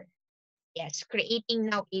other. Yes, creating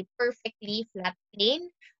now a perfectly flat plane,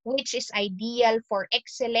 which is ideal for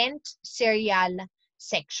excellent serial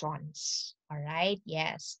sections. All right,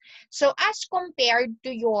 yes. So as compared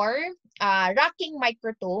to your racking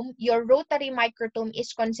microtome, your rotary microtome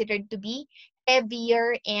is considered to be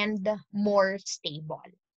heavier and more stable.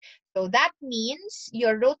 So that means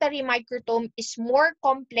your rotary microtome is more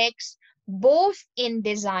complex both in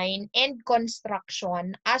design and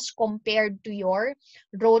construction as compared to your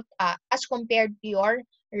rocking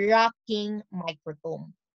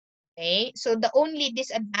microtome. Okay? So the only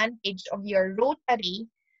disadvantage of your rotary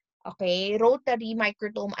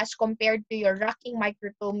microtome as compared to your rocking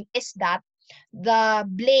microtome is that the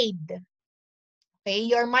blade, okay,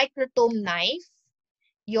 your knife,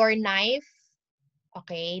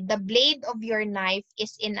 okay, the blade of your knife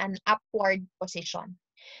is in an upward position.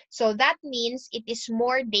 So that means it is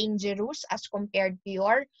more dangerous as compared to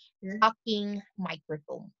your rocking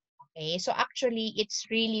microtome. Okay, so actually it's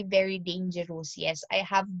really very dangerous. Yes, I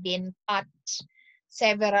have been cut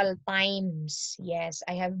several times. Yes,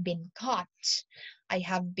 I have been cut. I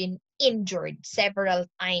have been injured several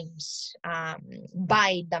times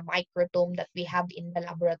by the microtome that we have in the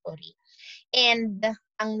laboratory. And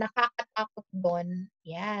ang nakakatakot doon,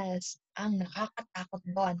 yes, ang nakakatakot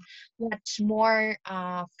doon. What's more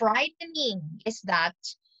frightening is that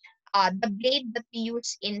the blade that we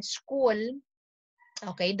use in school,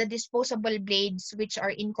 okay, the disposable blades which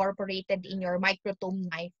are incorporated in your microtome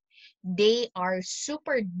knife, they are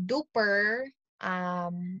super duper,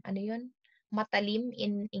 ano yun? Matalim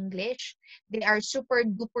in English. They are super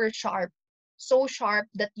duper sharp. So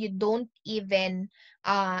sharp that that you don't even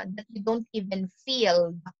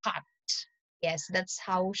feel the cut. Yes, that's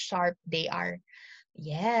how sharp they are.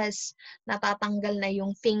 Yes, natatanggal na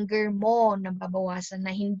yung finger mo, nababawasan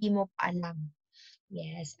na hindi mo pa alam.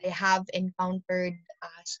 Yes, I have encountered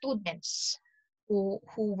students who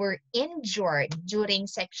were injured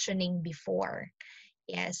during sectioning before.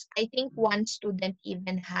 Yes, I think one student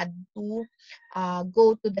even had to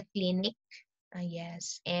go to the clinic,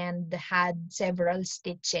 yes, and had several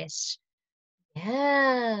stitches.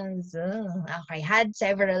 Yes, okay, had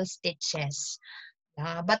several stitches.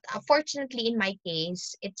 But fortunately, in my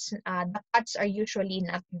case, it's the cuts are usually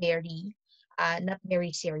not very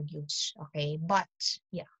serious. Okay, but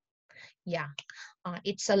yeah, yeah,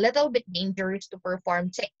 it's a little bit dangerous to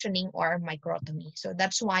perform sectioning or microtomy. So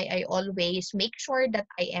that's why I always make sure that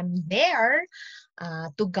I am there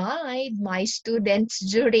to guide my students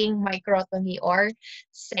during microtomy or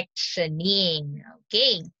sectioning.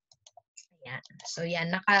 Okay. Yan. So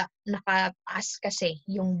yan, nakataas kasi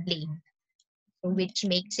yung blade, which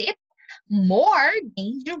makes it more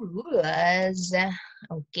dangerous.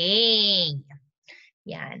 Okay.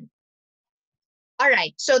 Yan. All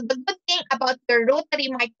right. So the good thing about the rotary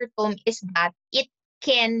microtome is that it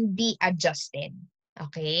can be adjusted.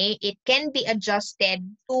 Okay, it can be adjusted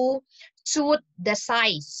to suit the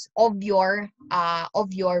size of your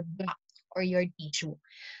block or your tissue.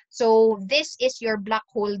 So this is your block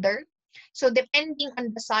holder. So depending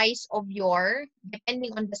on the size of your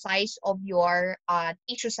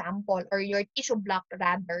tissue sample or your tissue block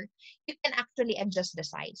rather, you can actually adjust the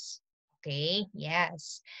size. Okay,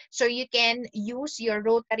 yes. So you can use your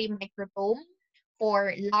rotary microtome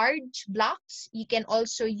for large blocks. You can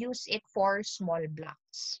also use it for small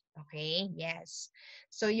blocks. Okay, yes.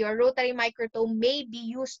 So your rotary microtome may be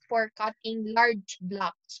used for cutting large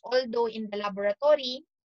blocks. Although in the laboratory,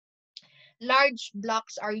 large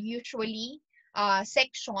blocks are usually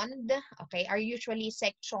sectioned, okay,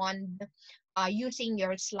 using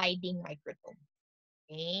your sliding microtome.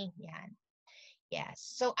 Okay, yeah. Yes.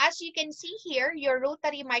 So as you can see here, your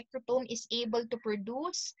rotary microtome is able to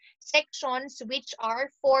produce sections which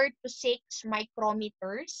are 4 to 6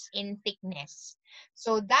 micrometers in thickness.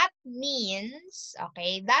 So that means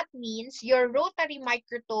your rotary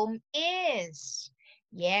microtome is,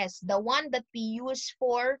 yes, the one that we use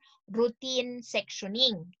for routine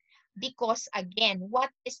sectioning. Because again, what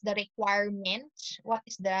is the requirement? What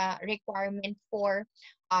is the requirement for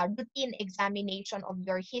routine examination of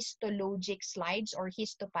your histologic slides or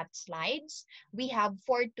histopath slides? We have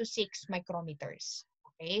 4 to 6 micrometers.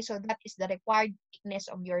 Okay, so that is the required thickness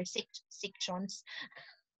of your sections.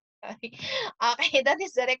 Okay, that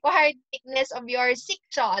is the required thickness of your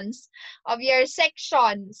sections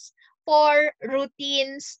for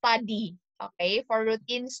routine study. Okay, for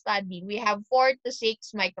routine study, we have 4 to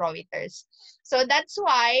 6 micrometers. So that's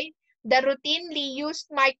why the routinely used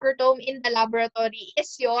microtome in the laboratory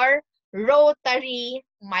is your rotary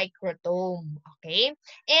microtome. Okay,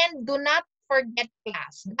 and do not forget,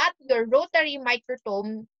 class, that your rotary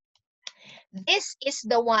microtome This is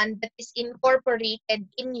the one that is incorporated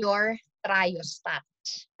in your cryostat.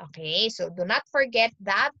 Okay, so do not forget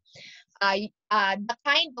that the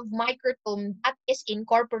kind of microtome that is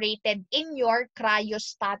incorporated in your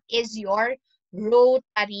cryostat is your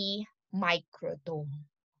rotary microtome.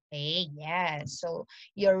 Okay, yes. So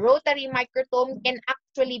your rotary microtome can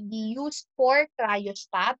actually be used for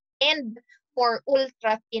cryostat and for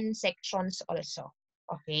ultra thin sections also.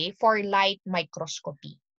 Okay, for light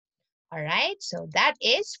microscopy. All right, so that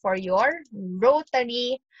is for your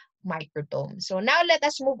rotary microtome. So now let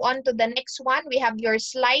us move on to the next one. We have your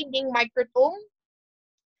sliding microtome.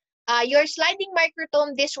 Your sliding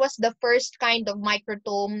microtome, this was the first kind of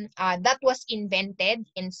microtome that was invented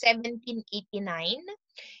in 1789.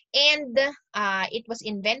 And it was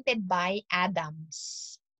invented by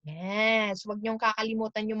Adams. Yes, wag niyong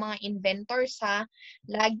kakalimutan yung mga inventors ha.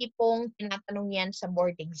 Lagi pong tinatanong yan sa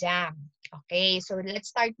board exam. Okay, so let's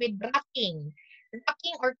start with racking.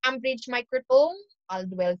 Racking or Cambridge microtome,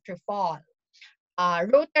 Caldwell-Trefall.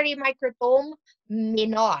 Rotary microtome,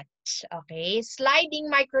 Minot. Okay, sliding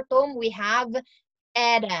microtome, we have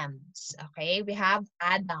Adams. Okay, we have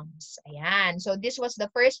Adams. Ayan. So this was the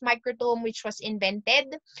first microtome which was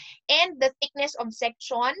invented. And the thickness of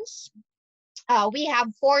sections, we have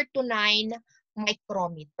 4 to 9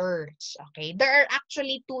 micrometers. Okay, there are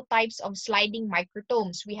actually two types of sliding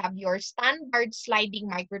microtomes. We have your standard sliding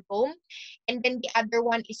microtome, and then the other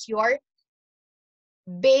one is your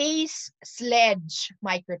base sledge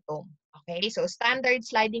microtome. Okay, so standard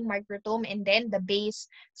sliding microtome and then the base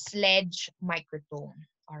sledge microtome.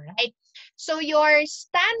 All right, so your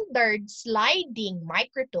standard sliding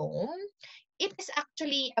microtome, it is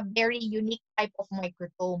actually a very unique type of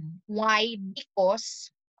microtome. Why?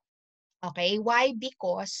 Because, okay, why?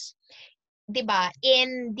 Because, di ba,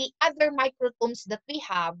 in the other microtomes that we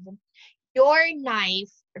have, your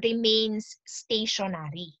knife remains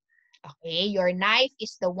stationary. Okay, your knife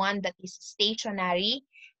is the one that is stationary,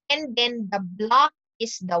 and then the block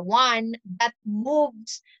is the one that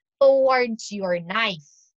moves towards your knife.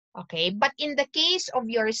 Okay, but in the case of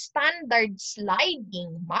your standard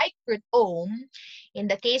sliding microtome,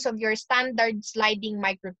 in the case of your standard sliding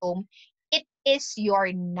microtome, it is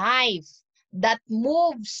your knife that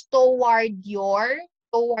moves towards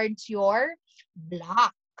your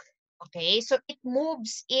block. Okay, so it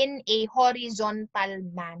moves in a horizontal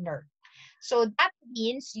manner. So that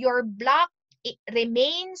means your block, it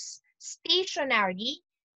remains stationary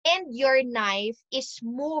and your knife is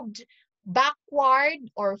moved backward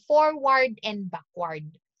or forward and backward.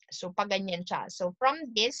 So pag ganyan siya. So from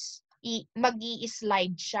this,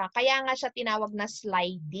 mag-i-slide siya. Kaya nga siya tinawag na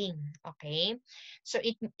sliding. Okay? So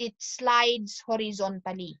it slides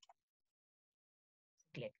horizontally.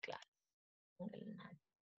 Click class.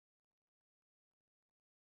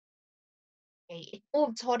 Okay, it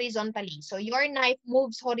moves horizontally. So your knife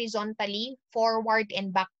moves horizontally forward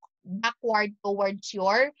and backward towards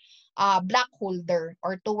your block holder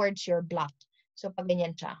or towards your block. So pag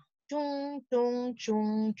ganyan siya. Chung, chung,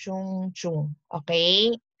 chung, chung, chung.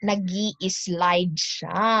 Okay? Nag-i-slide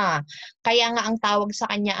siya. Kaya nga ang tawag sa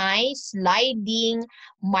kanya ay sliding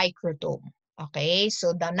microtome. Okay?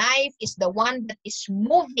 So the knife is the one that is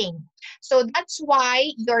moving. So that's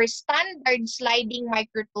why your standard sliding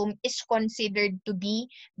microtome is considered to be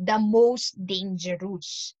the most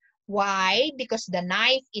dangerous. Why? Because the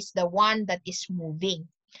knife is the one that is moving.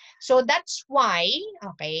 So that's why,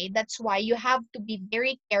 okay, that's why you have to be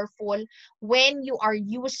very careful when you are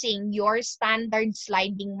using your standard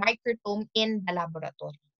sliding microtome in the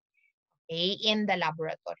laboratory. Okay, in the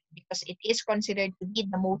laboratory, because it is considered to be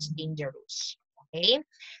the most dangerous. Okay,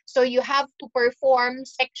 so you have to perform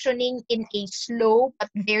sectioning in a slow but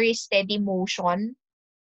very steady motion.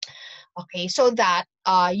 Okay, so that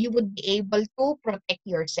you would be able to protect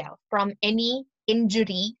yourself from any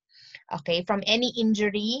injury. Okay, from any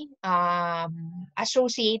injury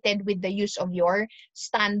associated with the use of your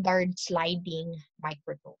standard sliding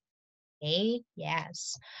microtome. Okay,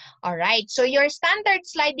 yes. All right, so your standard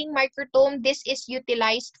sliding microtome, this is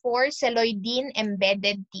utilized for celloidine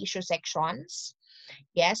embedded tissue sections.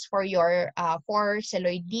 Yes, for your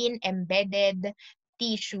celloidine embedded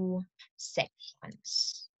tissue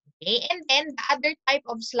sections. Okay, and then the other type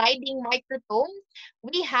of sliding microtome,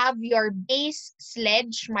 we have your base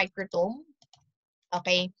sledge microtome.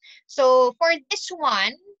 Okay, so for this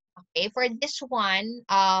one,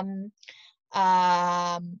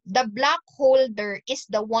 the block holder is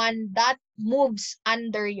the one that moves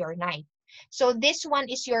under your knife. So this one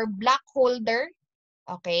is your block holder,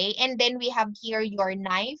 okay? And then we have here your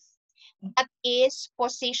knife that is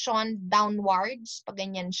positioned downwards, pag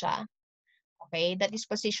ganyan siya. Okay, that is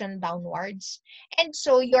positioned downwards. And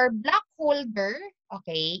so your block holder,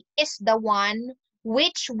 okay, is the one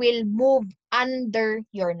which will move under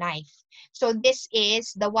your knife. So this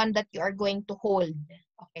is the one that you are going to hold.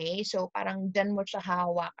 Okay, so parang dyan mo siya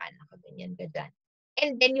hawakan. Nakaganyan ka dyan.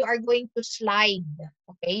 And then you are going to slide.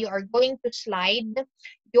 Okay, you are going to slide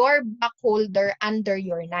your block holder under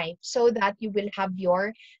your knife so that you will have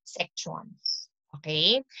your sections.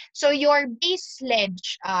 Okay, so your base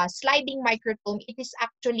sledge sliding microtome, it is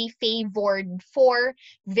actually favored for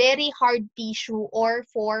very hard tissue or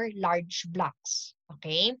for large blocks.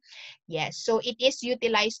 Okay, yes, so it is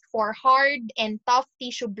utilized for hard and tough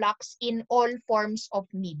tissue blocks in all forms of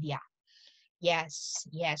media. Yes,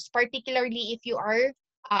 yes, particularly if you are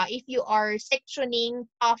sectioning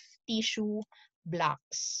tough tissue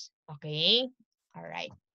blocks. Okay, all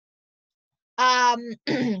right.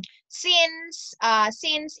 Since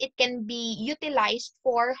it can be utilized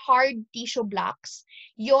for hard tissue blocks,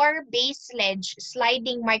 your base sledge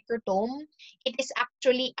sliding microtome, it is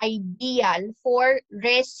actually ideal for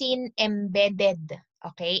resin embedded.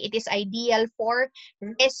 Okay, it is ideal for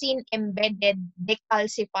resin embedded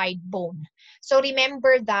decalcified bone. So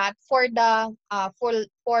remember that for the ano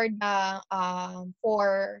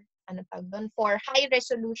tawag doon, for high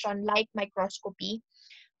resolution light microscopy,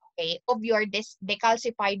 okay, of your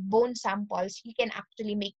decalcified bone samples, you can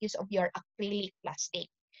actually make use of your acrylic plastic.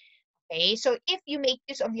 Okay, so if you make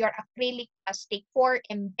use of your acrylic plastic for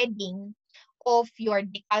embedding of your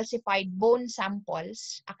decalcified bone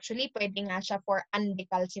samples, actually, pwede nga siya for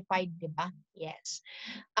undecalcified, di ba? Yes.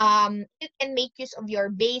 You can make use of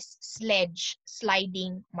your base sledge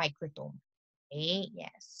sliding microtome. Okay,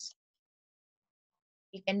 yes.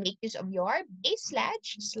 You can make use of your base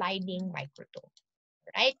sledge sliding microtome,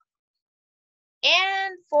 right?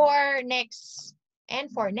 And for next,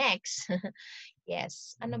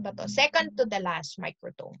 yes, ano ba to? Second to the last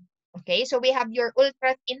microtome. Okay, so we have your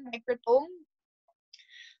ultra thin microtome.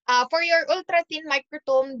 For your ultra thin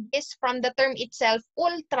microtome, this from the term itself,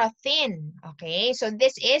 ultra thin. Okay, so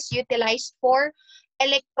this is utilized for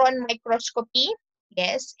electron microscopy.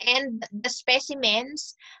 Yes, and the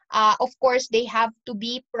specimens, of course, they have to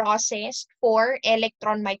be processed for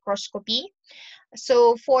electron microscopy.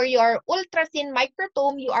 So for your ultra-thin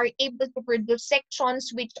microtome, you are able to produce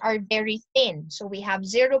sections which are very thin. So we have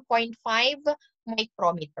 0.5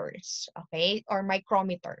 micrometers, okay, or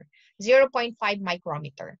micrometer, 0.5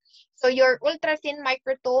 micrometer. So your ultra-thin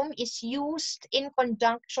microtome is used in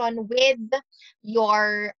conjunction with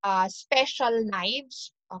your special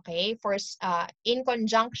knives, okay, in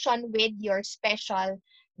conjunction with your special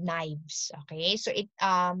knives, okay. So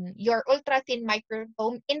your ultra-thin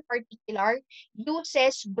microtome in particular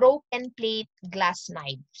uses broken plate glass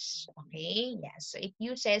knives. Okay, yes. So it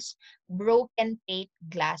uses broken plate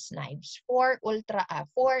glass knives for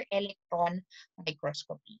electron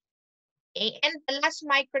microscopy. Okay, and the last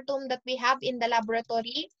microtome that we have in the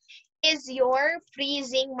laboratory is your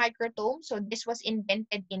freezing microtome. So this was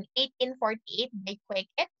invented in 1848 by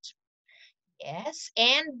Quequet. Yes,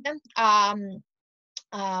 and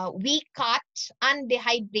we cut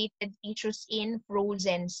undehydrated tissues in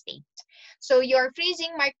frozen state. So your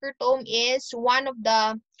freezing microtome is one of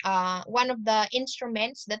the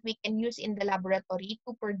instruments that we can use in the laboratory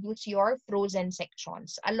to produce your frozen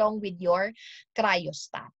sections along with your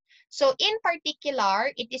cryostat. So in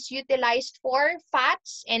particular, it is utilized for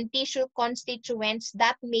fats and tissue constituents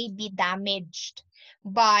that may be damaged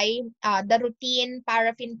by the routine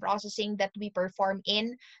paraffin processing that we perform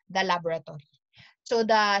in the laboratory. So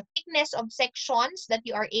the thickness of sections that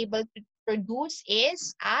you are able to produce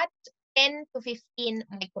is at 10 to 15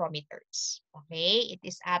 micrometers. Okay, it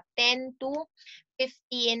is at 10 to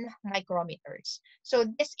 15 micrometers. So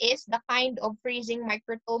this is the kind of freezing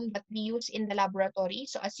microtome that we use in the laboratory.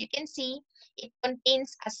 So as you can see, it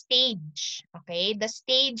contains a stage. Okay, the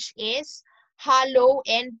stage is hollow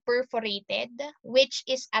and perforated, which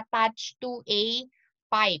is attached to a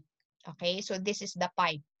pipe. Okay, so this is the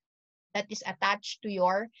pipe that is attached to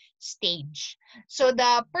your stage. So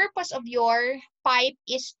the purpose of your pipe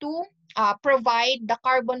is to provide the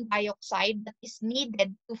carbon dioxide that is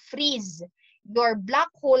needed to freeze your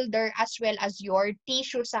block holder as well as your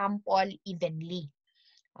tissue sample evenly.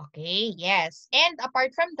 Okay, yes. And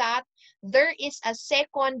apart from that, there is a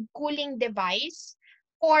second cooling device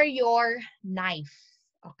for your knife.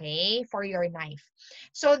 Okay, for your knife.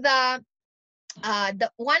 So the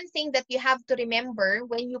one thing that you have to remember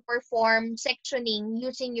when you perform sectioning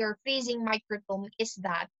using your freezing microtome is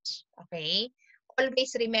that, okay,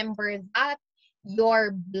 always remember that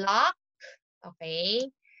your block, okay,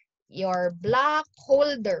 your block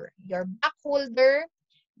holder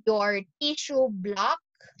your tissue block,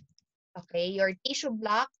 okay, your tissue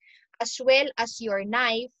block as well as your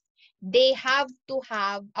knife, they have to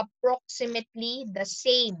have approximately the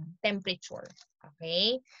same temperature.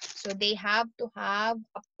 Okay, so they have to have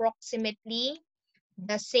approximately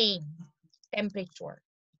the same temperature.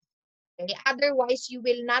 Okay, otherwise you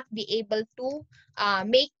will not be able to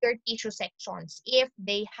make your tissue sections if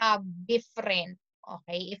they have different,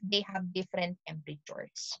 okay, if they have different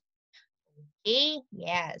temperatures. Okay,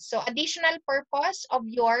 yeah. So additional purpose of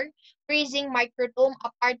your freezing microtome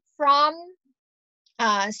apart from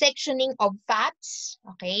sectioning of fats.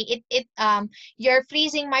 Okay, your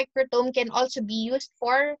freezing microtome can also be used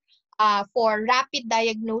for rapid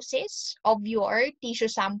diagnosis of your tissue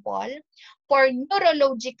sample, for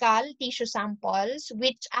neurological tissue samples,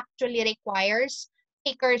 which actually requires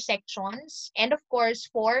thicker sections, and of course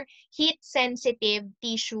for heat-sensitive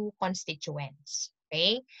tissue constituents.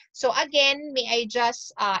 Okay, so again, may I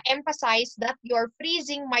just emphasize that your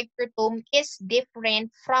freezing microtome is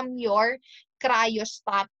different from your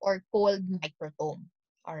cryostat or cold microtome.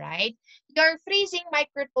 All right? Your freezing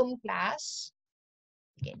microtome class,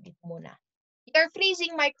 okay, dito muna. Your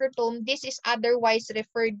freezing microtome, this is otherwise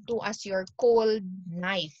referred to as your cold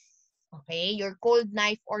knife. Okay, your cold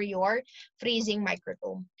knife or your freezing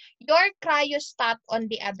microtome. Your cryostat, on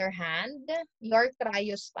the other hand, your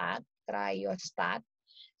cryostat.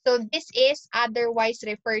 So this is otherwise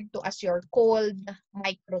referred to as your cold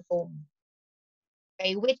microtome.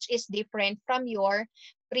 Okay, which is different from your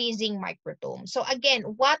freezing microtome. So again,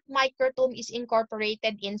 what microtome is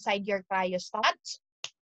incorporated inside your cryostat?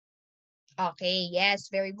 Okay, yes,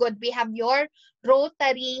 very good. We have your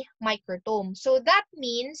rotary microtome. So that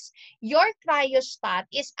means your cryostat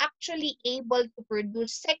is actually able to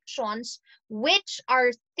produce sections which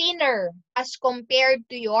are thinner as compared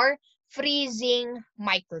to your freezing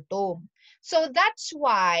microtome. So that's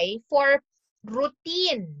why for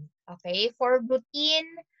routine, okay, for routine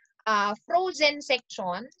frozen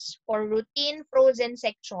sections,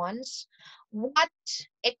 what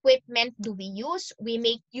equipment do we use? We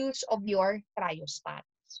make use of your cryostat.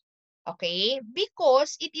 Okay?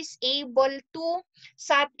 Because it is able to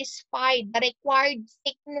satisfy the required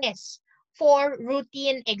thickness for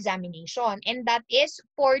routine examination, and that is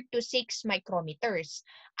 4 to 6 micrometers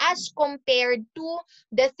as compared to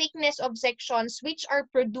the thickness of sections which are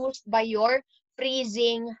produced by your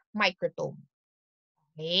freezing microtome.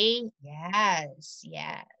 Okay? Yes,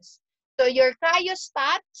 yes. So your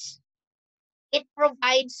cryostat, it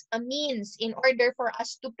provides a means in order for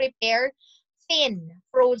us to prepare thin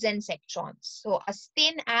frozen sections. So as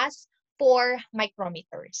thin as 4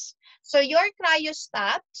 micrometers. So your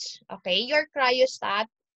cryostat, okay, your cryostat,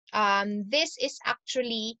 this is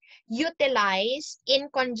actually utilized in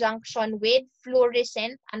conjunction with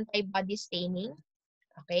fluorescent antibody staining.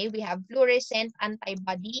 Okay, we have fluorescent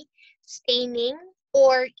antibody staining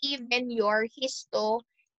or even your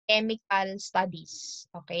histochemical studies.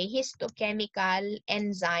 Okay, histochemical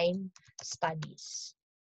enzyme studies.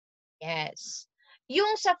 Yes.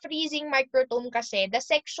 Yung sa freezing microtome kasi, the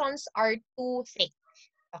sections are too thick.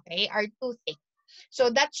 Okay, are too thick. So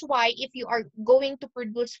that's why if you are going to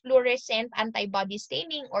produce fluorescent antibody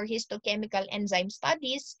staining or histochemical enzyme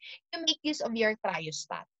studies, you make use of your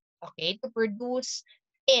cryostat, okay, to produce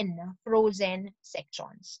thin frozen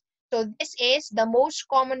sections. So this is the most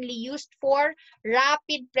commonly used for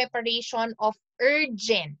rapid preparation of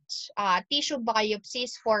urgent tissue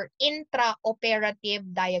biopsies for intraoperative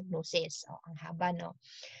diagnosis. Oh, ang haba, no?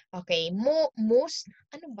 Okay, ano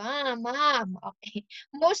ba, ma'am? Okay,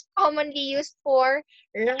 most commonly used for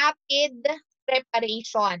rapid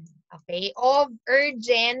preparation, okay, of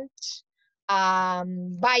urgent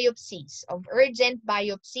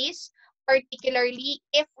particularly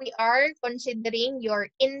if we are considering your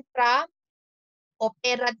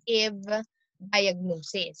intraoperative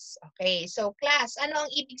diagnosis. Okay, so class, ano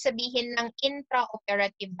ang ibig sabihin ng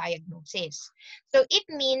intraoperative diagnosis? So it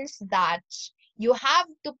means that you have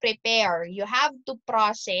to prepare, you have to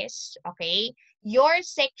process, okay, your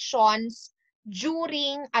sections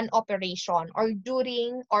during an operation or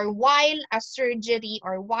during or while a surgery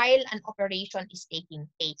or while an operation is taking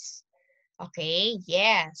place. Okay,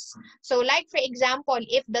 yes. So like for example,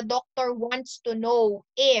 if the doctor wants to know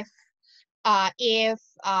if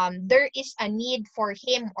there is a need for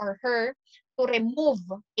him or her to remove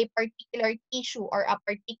a particular tissue or a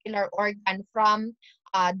particular organ from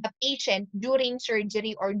the patient during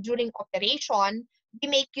surgery or during operation, we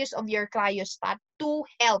make use of your cryostat to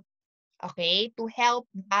help, okay, to help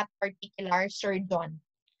that particular surgeon.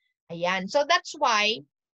 Ayan. So that's why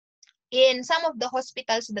in some of the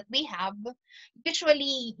hospitals that we have,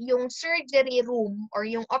 usually yung surgery room or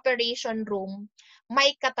yung operation room,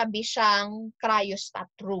 may katabi siyang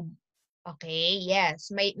cryostat room. Okay,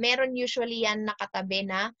 yes. Meron usually yan nakatabi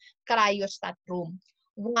na cryostat room.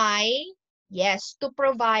 Why? Yes, to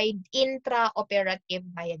provide intraoperative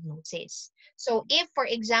diagnosis. So if, for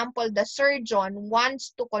example, the surgeon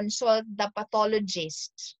wants to consult the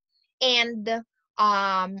pathologist and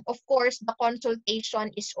of course, the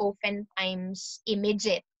consultation is oftentimes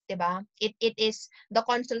immediate, diba? It is, the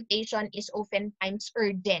consultation is oftentimes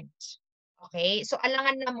urgent. Okay? So,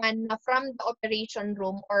 alangan naman na from the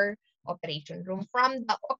from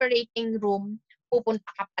the operating room, pupunta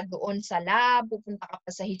ka pa doon sa lab, pupunta ka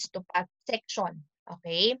pa sa histopath section.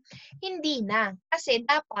 Okay? Hindi na. Kasi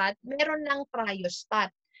dapat meron ng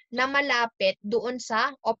cryostat na malapit doon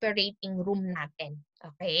sa operating room natin.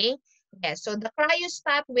 Okay? Yes, so the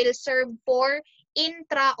cryostat will serve for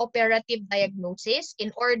intraoperative diagnosis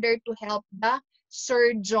in order to help the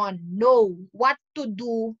surgeon know what to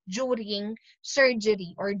do during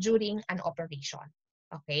surgery or during an operation.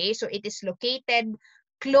 Okay, so it is located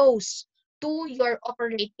close to your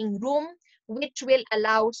operating room, which will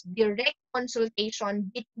allow direct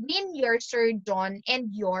consultation between your surgeon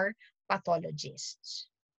and your pathologist.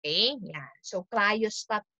 Okay, yeah. So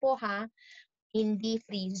cryostat po ha, hindi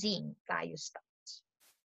freezing, cryostats.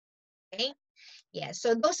 Okay? Yeah,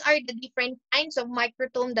 so those are the different kinds of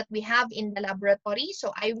microtome that we have in the laboratory.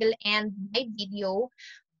 So I will end my video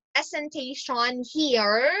presentation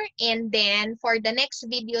here, and then for the next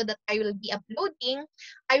video that I will be uploading,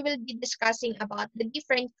 I will be discussing about the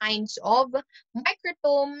different kinds of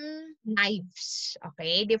microtome knives.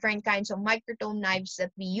 Okay, different kinds of microtome knives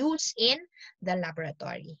that we use in the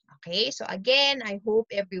laboratory. Okay, so again, I hope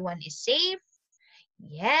everyone is safe.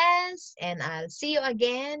 Yes, and I'll see you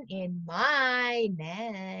again in my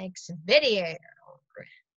next video.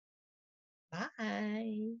 Bye.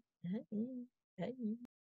 Bye. Bye.